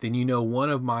 then you know one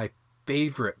of my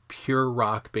favorite pure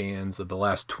rock bands of the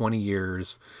last 20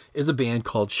 years is a band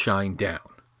called Shinedown.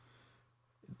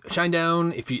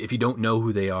 Shinedown, if you don't know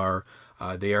who they are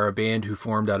a band who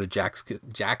formed out of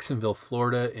Jacksonville,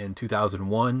 Florida in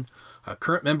 2001.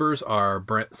 Current members are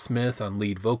Brent Smith on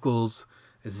lead vocals,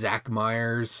 Zach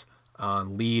Myers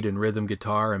on lead and rhythm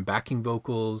guitar and backing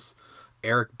vocals,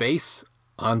 Eric Bass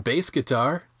on bass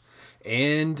guitar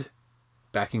and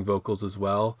backing vocals as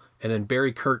well, and then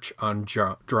Barry Kirch on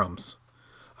drums.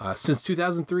 Since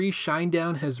 2003,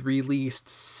 Shinedown has released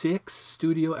 6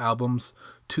 studio albums,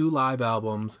 2 live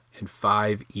albums, and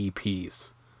 5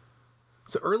 EPs.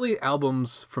 So early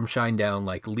albums from Shinedown,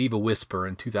 like Leave a Whisper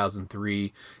in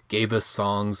 2003, gave us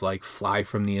songs like Fly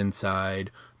from the Inside,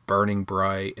 Burning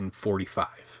Bright, and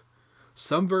 45.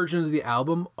 Some versions of the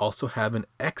album also have an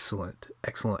excellent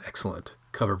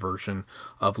cover version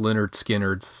of Lynyrd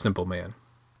Skynyrd's Simple Man.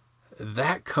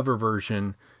 That cover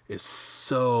version is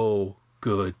so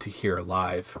good to hear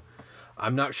live.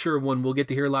 I'm not sure when we'll get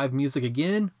to hear live music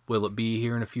again. Will it be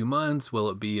here in a few months? Will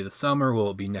it be the summer?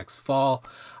 Will it be next fall?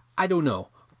 I don't know,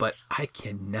 but I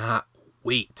cannot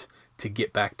wait to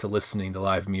get back to listening to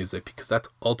live music, because that's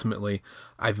ultimately,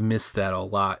 I've missed that a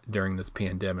lot during this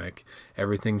pandemic.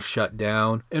 Everything's shut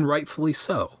down, and rightfully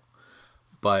so.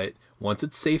 But once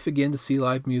it's safe again to see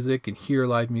live music and hear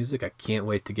live music, I can't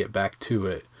wait to get back to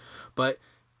it. But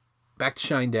back to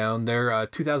Shinedown, their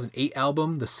 2008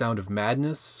 album, The Sound of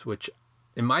Madness, which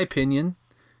in my opinion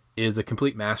is a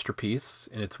complete masterpiece,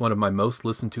 and it's one of my most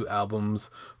listened to albums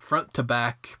front to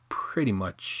back pretty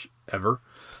much ever.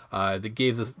 That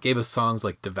gave us songs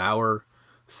like Devour,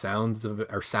 Sound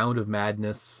of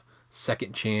Madness,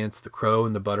 Second Chance, The Crow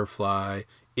and the Butterfly,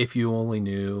 If You Only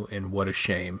Knew, and What a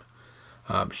Shame.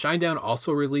 Shinedown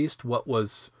also released what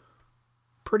was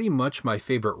pretty much my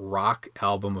favorite rock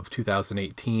album of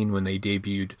 2018 when they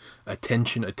debuted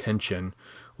Attention, Attention,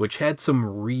 which had some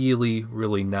really,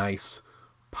 really nice,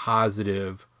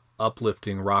 positive,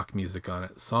 uplifting rock music on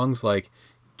it. Songs like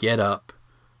Get Up,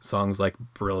 songs like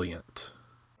Brilliant.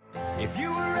 If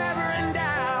you were ever in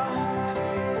doubt,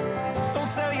 don't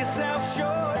sell yourself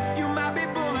short. You might be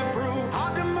bulletproof.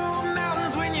 Hard to move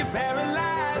mountains when you're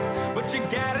paralyzed, but you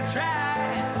gotta try.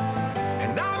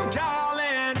 And I'm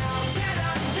calling out, get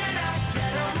up, get up,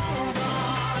 get up, move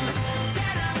on.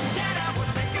 Get up,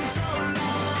 what's taking so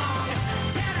long?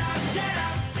 Get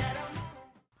up.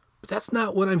 But that's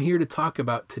not what I'm here to talk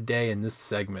about today in this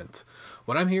segment.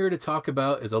 What I'm here to talk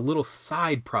about is a little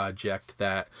side project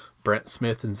that Brent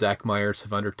Smith and Zach Myers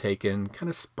have undertaken kind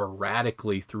of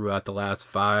sporadically throughout the last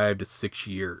 5 to 6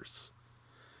 years.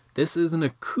 This is an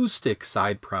acoustic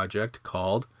side project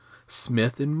called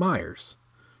Smith and Myers.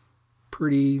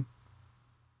 Pretty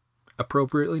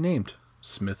appropriately named,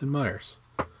 Smith and Myers.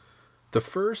 The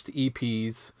first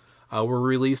EPs were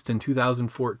released in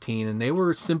 2014, and they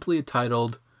were simply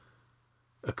titled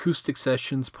Acoustic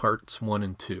Sessions Parts 1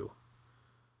 and 2.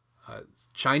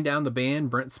 Shinedown, the band,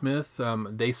 Brent Smith,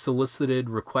 they solicited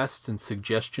requests and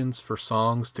suggestions for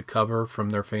songs to cover from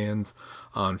their fans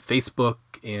on Facebook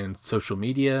and social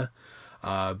media.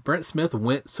 Brent Smith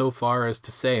went so far as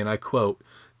to say, and I quote,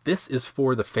 "This is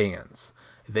for the fans.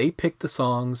 They picked the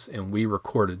songs and we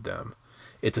recorded them.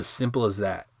 It's as simple as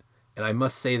that. And I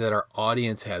must say that our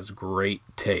audience has great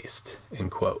taste,"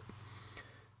 end quote.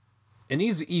 And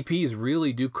these EPs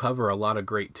really do cover a lot of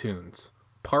great tunes.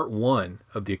 Part 1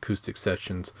 of the acoustic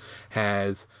sessions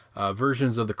has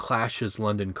versions of The Clash's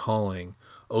London Calling,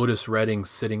 Otis Redding's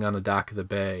Sitting on the Dock of the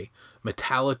Bay,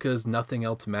 Metallica's Nothing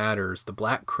Else Matters, The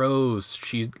Black Crowes'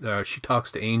 She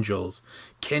Talks to Angels,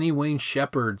 Kenny Wayne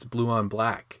Shepherd's Blue on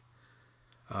Black,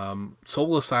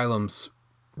 Soul Asylum's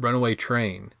Runaway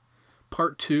Train.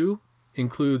 Part 2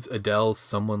 includes Adele's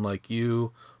Someone Like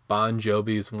You, Bon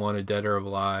Jovi's Wanted Dead or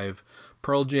Alive,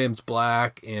 Pearl Jam's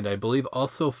Black, and I believe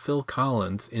also Phil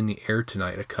Collins' In the Air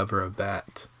Tonight, a cover of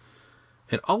that.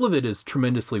 And all of it is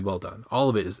tremendously well done. All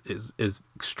of it is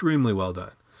extremely well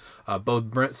done.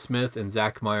 Both Brent Smith and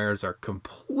Zach Myers are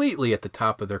completely at the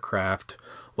top of their craft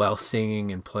while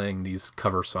singing and playing these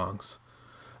cover songs.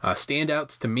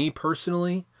 Standouts to me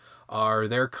personally are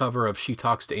their cover of She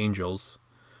Talks to Angels,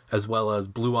 as well as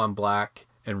Blue on Black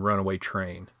and Runaway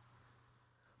Train.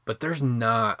 But there's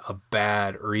not a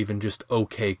bad or even just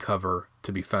okay cover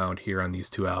to be found here on these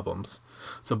two albums.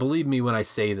 So believe me when I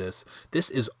say this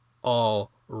is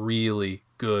all really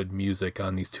good music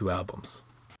on these two albums.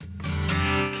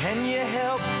 Can you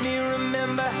help me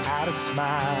remember how to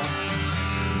smile?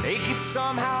 Make it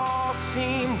somehow all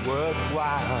seem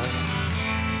worthwhile.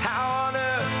 How on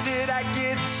earth did I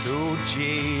get so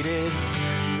jaded?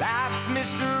 Life's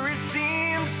mystery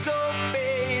seems so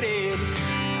faded.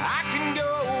 I can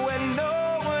go where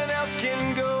no one else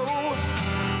can go.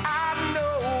 I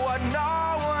know what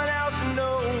no one else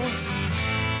knows.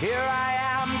 Here I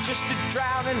am, just a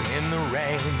drowning in the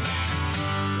rain,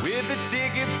 with a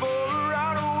ticket for a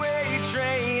runaway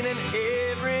train, and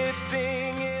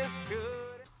everything is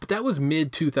good. But that was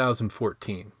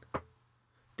mid-2014.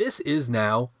 This is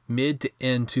now mid to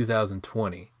end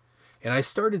 2020. And I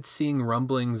started seeing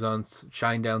rumblings on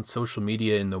Shinedown social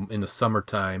media in the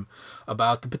summertime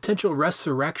about the potential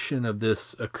resurrection of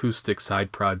this acoustic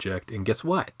side project. And guess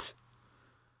what?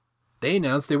 They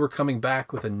announced they were coming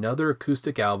back with another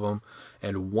acoustic album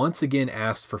and once again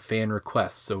asked for fan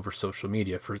requests over social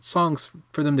media for songs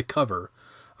for them to cover.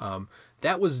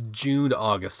 That was June to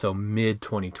August, so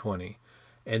mid-2020.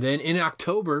 And then in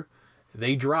October,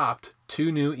 they dropped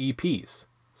 2 new EPs,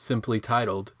 simply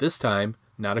titled, this time,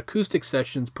 not Acoustic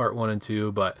Sessions Part 1 and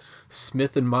 2, but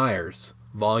Smith & Myers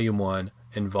Volume 1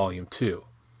 and Volume 2.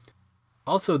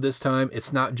 Also this time,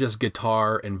 it's not just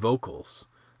guitar and vocals.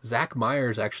 Zach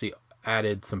Myers actually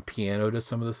added some piano to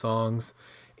some of the songs,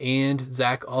 and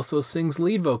Zach also sings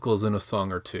lead vocals in a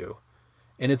song or two.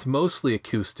 And it's mostly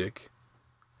acoustic.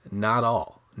 Not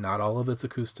all of it's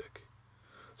acoustic.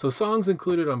 So songs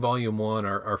included on Volume 1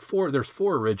 are 4, there's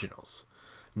 4 originals.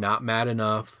 Not Mad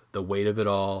Enough, The Weight of It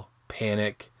All,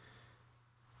 Panic,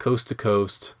 Coast to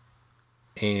Coast,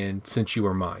 and Since You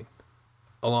Were Mine,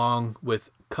 along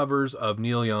with covers of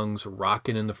Neil Young's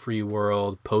Rockin' in the Free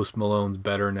World, Post Malone's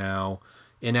Better Now,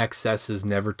 INXS's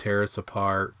Never Tear Us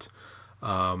Apart,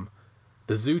 the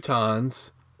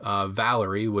Zootons'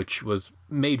 Valerie, which was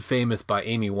made famous by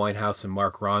Amy Winehouse and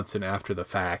Mark Ronson after the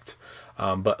fact,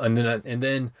 and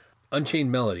then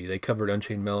Unchained Melody. They covered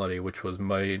Unchained Melody, which was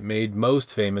made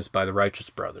most famous by the Righteous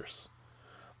Brothers.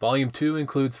 Volume 2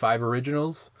 includes 5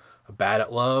 originals, Bad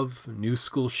at Love, New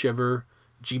School Shiver,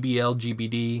 GBL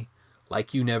GBD,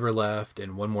 Like You Never Left,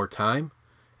 and One More Time.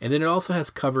 And then it also has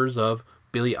covers of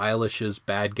Billie Eilish's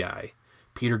Bad Guy,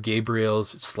 Peter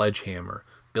Gabriel's Sledgehammer,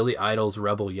 Billy Idol's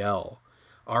Rebel Yell,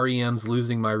 REM's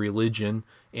Losing My Religion,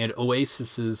 and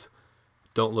Oasis's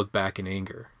Don't Look Back in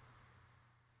Anger.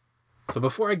 So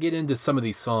before I get into some of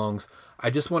these songs, I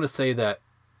just want to say that,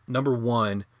 number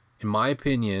one, in my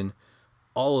opinion,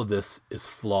 all of this is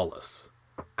flawless.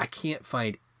 I can't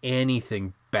find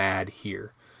anything bad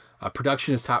here.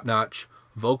 Production is top-notch.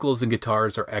 Vocals and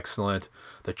guitars are excellent.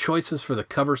 The choices for the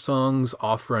cover songs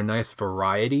offer a nice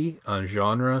variety on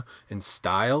genre and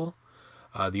style.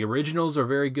 The originals are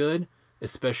very good,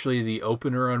 especially the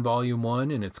opener on Volume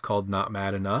 1, and it's called Not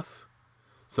Mad Enough.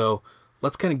 So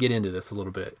let's kind of get into this a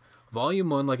little bit. Volume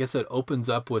 1, like I said, opens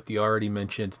up with the already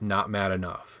mentioned Not Mad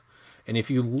Enough. And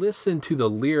if you listen to the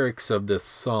lyrics of this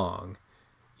song,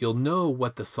 you'll know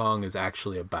what the song is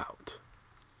actually about.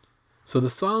 So the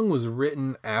song was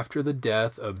written after the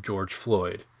death of George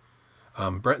Floyd.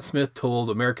 Brent Smith told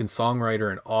American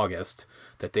Songwriter in August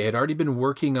that they had already been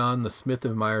working on the Smith &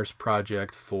 Myers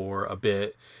project for a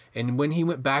bit, and when he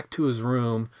went back to his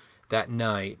room that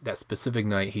night, that specific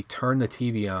night, he turned the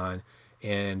TV on,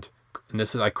 and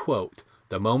this is, I quote,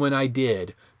 "The moment I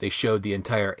did, they showed the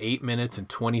entire 8 minutes and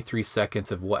 23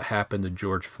 seconds of what happened to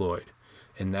George Floyd.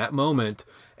 In that moment,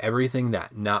 everything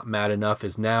that Not Mad Enough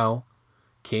is now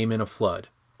came in a flood.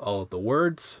 All of the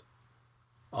words,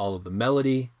 all of the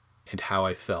melody, and how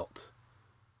I felt.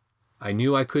 I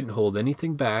knew I couldn't hold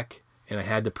anything back, and I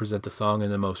had to present the song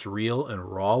in the most real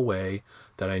and raw way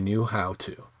that I knew how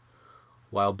to,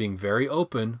 while being very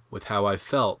open with how I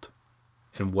felt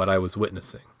and what I was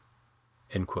witnessing."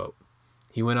 End quote.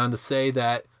 He went on to say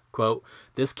that, quote,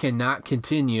 "This cannot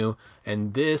continue,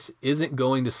 and this isn't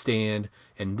going to stand,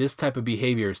 and this type of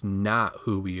behavior is not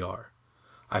who we are.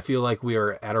 I feel like we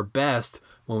are at our best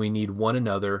when we need one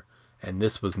another, and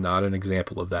this was not an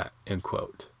example of that," end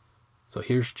quote. So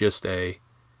here's just a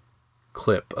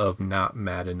clip of Not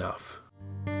Mad Enough.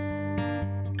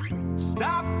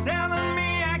 Stop telling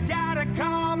me I gotta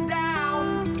calm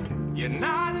down. You're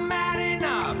not mad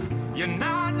enough. You're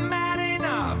not mad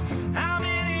enough. How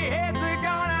many heads are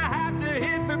gonna have to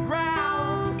hit the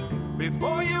ground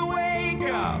before you wake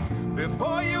up?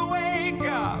 Before you wake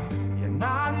up, you're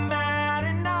not mad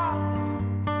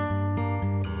enough.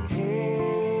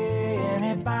 Hey,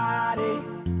 anybody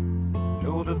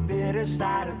know the bitter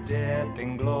side of death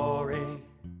and glory?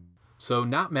 So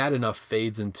Not Mad Enough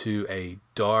fades into a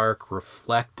dark,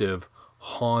 reflective,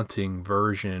 haunting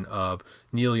version of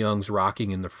Neil Young's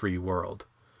Rocking in the Free World.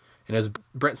 And as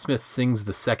Brent Smith sings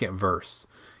the second verse,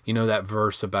 you know that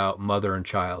verse about mother and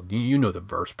child. You know the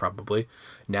verse probably.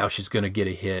 Now she's going to get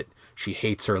a hit. She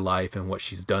hates her life and what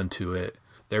she's done to it.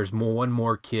 There's one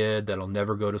more kid that'll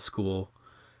never go to school,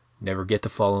 never get to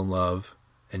fall in love,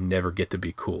 and never get to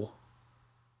be cool.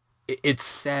 It's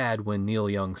sad when Neil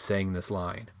Young sang this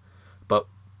line, but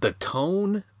the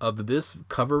tone of this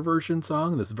cover version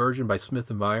song, this version by Smith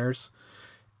 & Myers,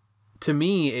 to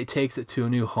me, it takes it to a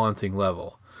new haunting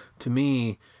level. To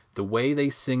me, the way they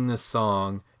sing this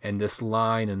song And this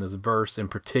line and this verse in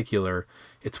particular,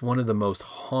 it's one of the most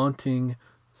haunting,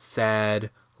 sad,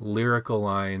 lyrical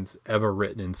lines ever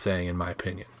written and sang, in my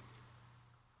opinion.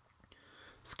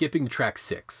 Skipping to track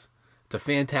 6. It's a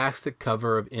fantastic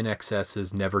cover of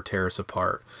INXS's Never Tear Us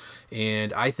Apart.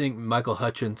 And I think Michael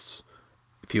Hutchence,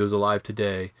 if he was alive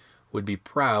today, would be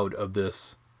proud of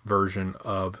this version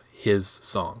of his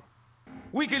song.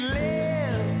 We could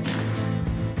live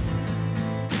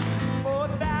for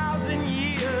 1,000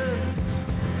 years,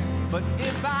 but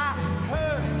if I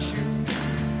hurt you,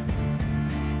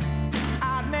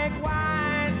 I'd make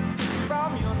wine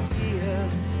from your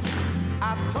tears.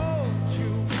 I told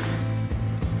you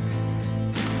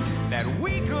that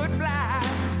we could fly,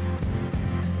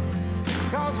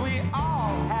 'cause we all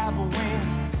have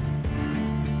wings,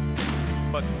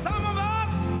 but some of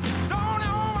us don't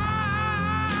know why.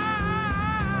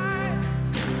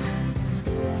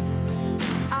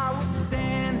 I was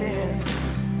standing,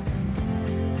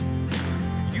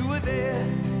 you were there,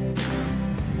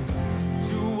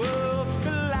 two worlds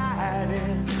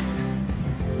colliding,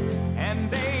 and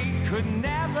they could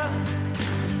never,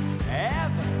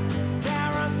 ever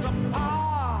tear us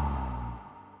apart.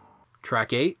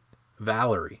 Track 8,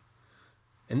 Valerie.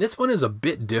 And this one is a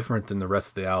bit different than the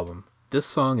rest of the album. This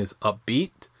song is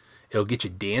upbeat. It'll get you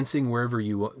dancing wherever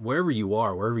you are,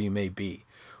 wherever you may be.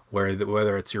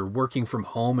 Whether it's you're working from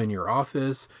home in your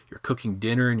office, you're cooking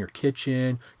dinner in your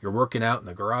kitchen, you're working out in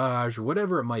the garage, or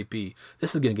whatever it might be,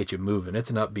 this is going to get you moving. It's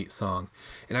an upbeat song.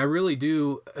 And I really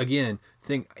do, again,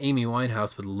 think Amy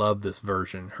Winehouse would love this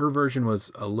version. Her version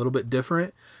was a little bit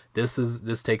different. This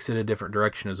takes it a different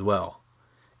direction as well.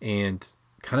 And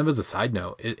kind of as a side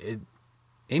note,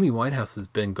 Amy Winehouse has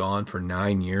been gone for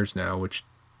 9 years now, which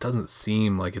doesn't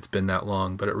seem like it's been that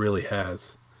long, but it really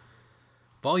has.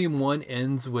 Volume 1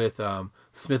 ends with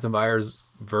Smith & Weier's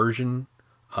version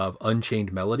of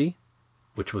Unchained Melody,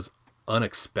 which was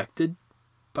unexpected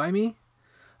by me.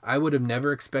 I would have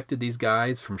never expected these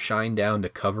guys from Shinedown to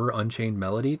cover Unchained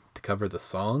Melody, to cover the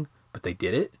song, but they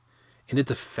did it, and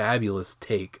it's a fabulous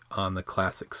take on the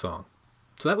classic song.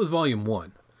 So that was Volume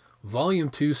 1. Volume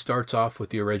 2 starts off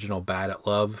with the original Bad at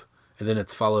Love, and then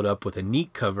it's followed up with a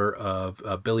neat cover of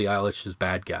Billie Eilish's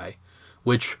Bad Guy,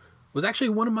 which was actually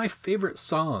one of my favorite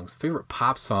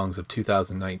pop songs of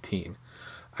 2019.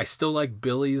 I still like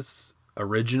Billie's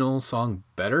original song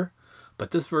better, but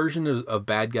this version of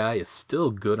Bad Guy is still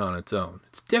good on its own.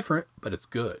 It's different, but it's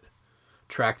good.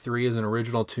 Track 3 is an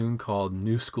original tune called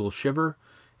New School Shiver,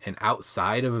 and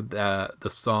outside of the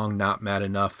song Not Mad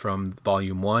Enough from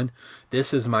Volume 1,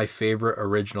 this is my favorite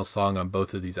original song on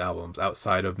both of these albums,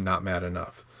 outside of Not Mad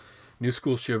Enough. New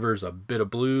School Shiver is a bit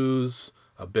of blues,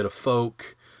 a bit of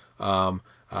folk,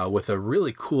 with a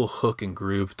really cool hook and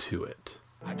groove to it.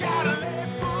 I got a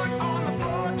left foot on the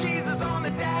floor, Jesus on the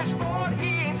dashboard,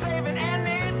 he ain't saving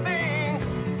anything.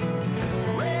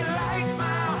 Red lights,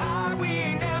 mile high, we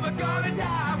ain't never gonna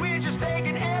die, we're just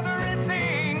taking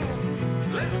everything.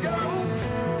 Let's go,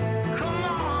 come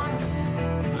on,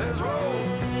 let's roll.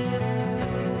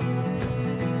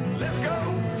 Let's go,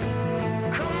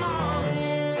 come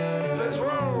on, let's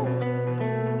roll.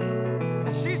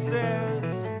 And she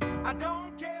says, I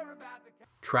don't care about the...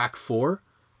 Track 4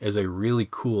 is a really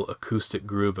cool acoustic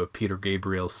groove of Peter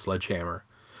Gabriel's Sledgehammer,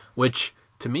 which,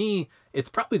 to me, it's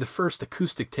probably the first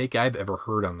acoustic take I've ever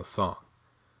heard on the song.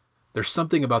 There's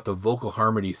something about the vocal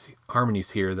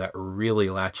harmonies here that really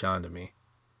latch on to me.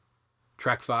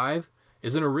 Track 5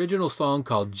 is an original song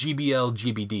called GBL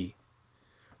GBD,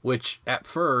 which at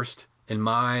first, in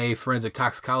my forensic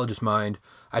toxicologist mind,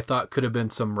 I thought could have been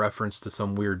some reference to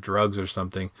some weird drugs or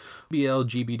something. GBL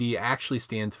GBD actually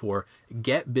stands for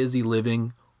Get Busy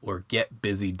Living or Get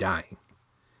Busy Dying.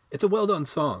 It's a well done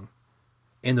song,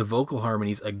 and the vocal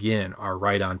harmonies again are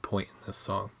right on point in this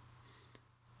song.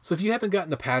 So if you haven't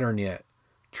gotten the pattern yet,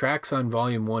 tracks on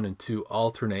Volume 1 and 2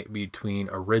 alternate between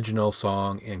original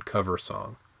song and cover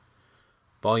song.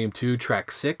 Volume 2,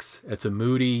 Track 6, it's a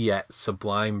moody yet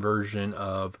sublime version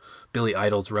of Billy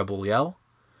Idol's Rebel Yell,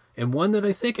 and one that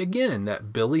I think, again,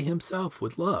 that Billy himself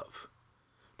would love.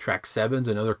 Track 7 is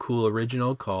another cool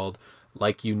original called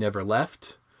Like You Never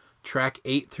Left. Track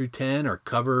 8 through 10 are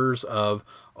covers of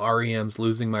R.E.M's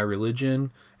Losing My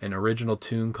Religion, an original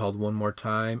tune called One More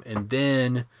Time, and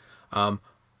then a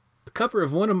cover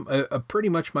of one of pretty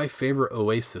much my favorite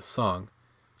Oasis song,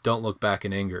 Don't Look Back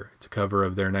in Anger. It's a cover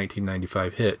of their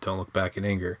 1995 hit, Don't Look Back in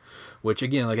Anger, which,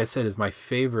 again, like I said, is my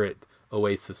favorite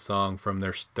Oasis song from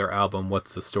their album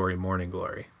What's the Story, Morning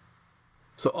Glory.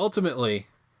 So ultimately,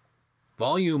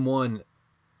 Volume 1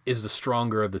 is the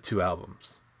stronger of the two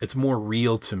albums. It's more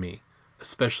real to me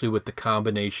especially with the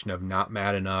combination of Not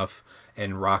Mad Enough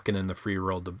and Rockin' in the Free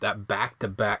World. That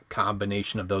back-to-back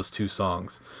combination of those two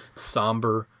songs.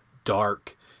 Somber,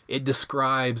 dark. It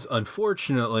describes,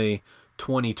 unfortunately,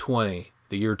 2020,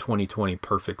 the year 2020,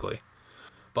 perfectly.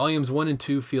 Volumes 1 and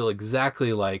 2 feel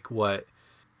exactly like what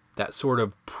that sort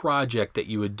of project that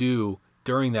you would do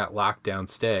during that lockdown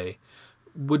stay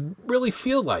would really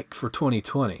feel like for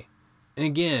 2020. And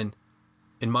again,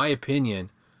 in my opinion,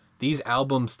 these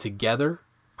albums together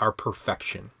are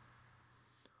perfection.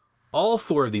 All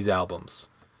 4 of these albums,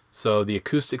 so the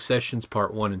Acoustic Sessions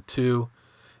Part 1 and 2,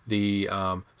 the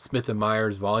Smith &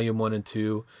 Myers Volume 1 and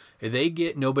 2, they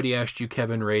get Nobody Asked You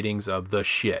Kevin ratings of the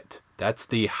shit. That's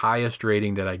the highest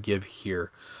rating that I give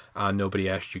here on Nobody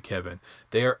Asked You Kevin.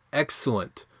 They are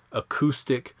excellent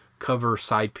acoustic cover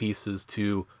side pieces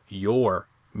to your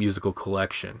musical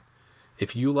collection.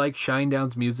 If you like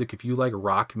Shinedown's music, if you like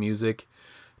rock music,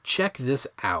 check this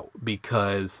out,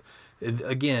 because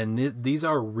again, these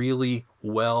are really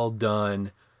well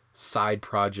done side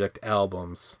project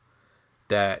albums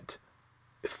that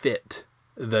fit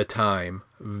the time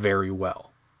very well.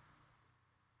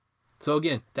 So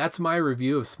again, that's my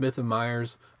review of Smith &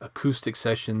 Myers Acoustic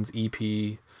Sessions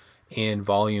EP and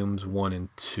Volumes 1 and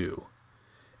 2.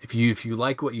 If you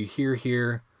like what you hear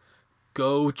here,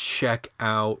 go check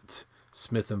out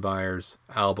Smith & Myers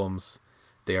albums.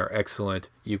 They are excellent.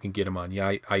 You can get them on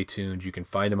iTunes. You can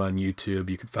find them on YouTube.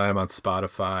 You can find them on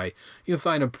Spotify. You can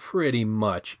find them pretty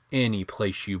much any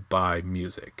place you buy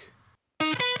music.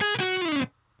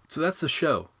 So that's the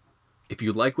show. If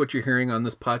you like what you're hearing on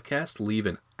this podcast, leave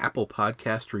an Apple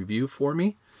Podcast review for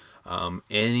me.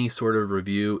 Any sort of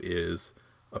review is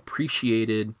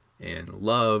appreciated and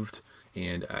loved,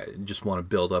 and I just want to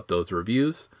build up those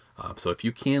reviews. So if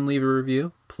you can leave a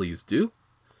review, please do.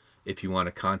 If you want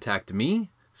to contact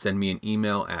me, send me an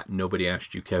email at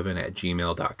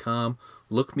nobodyaskegyouKevin@gmail.com.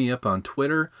 Look me up on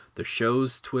Twitter. The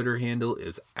show's Twitter handle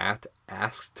is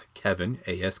 @AskedKevin,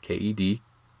 AskedKevin,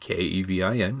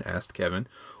 Asked Kevin.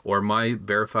 Or my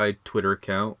verified Twitter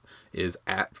account is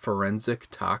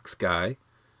 @ForensicToxGuy.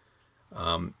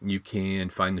 You can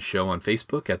find the show on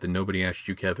Facebook at the Nobody Asked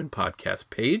You Kevin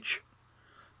podcast page.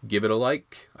 Give it a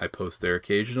like. I post there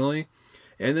occasionally.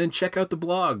 And then check out the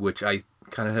blog, which I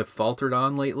kind of have faltered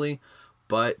on lately,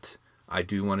 but I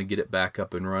do want to get it back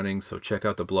up and running. So check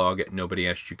out the blog at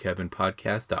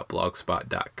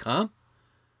nobodyaskegyouKevinpodcast.blogspot.com.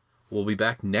 We'll be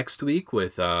back next week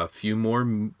with a few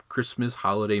more Christmas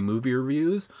holiday movie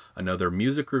reviews, another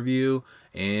music review,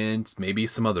 and maybe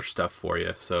some other stuff for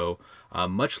you. So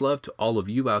much love to all of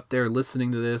you out there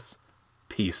listening to this.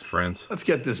 Peace, friends. Let's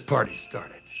get this party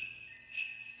started.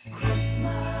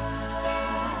 Christmas.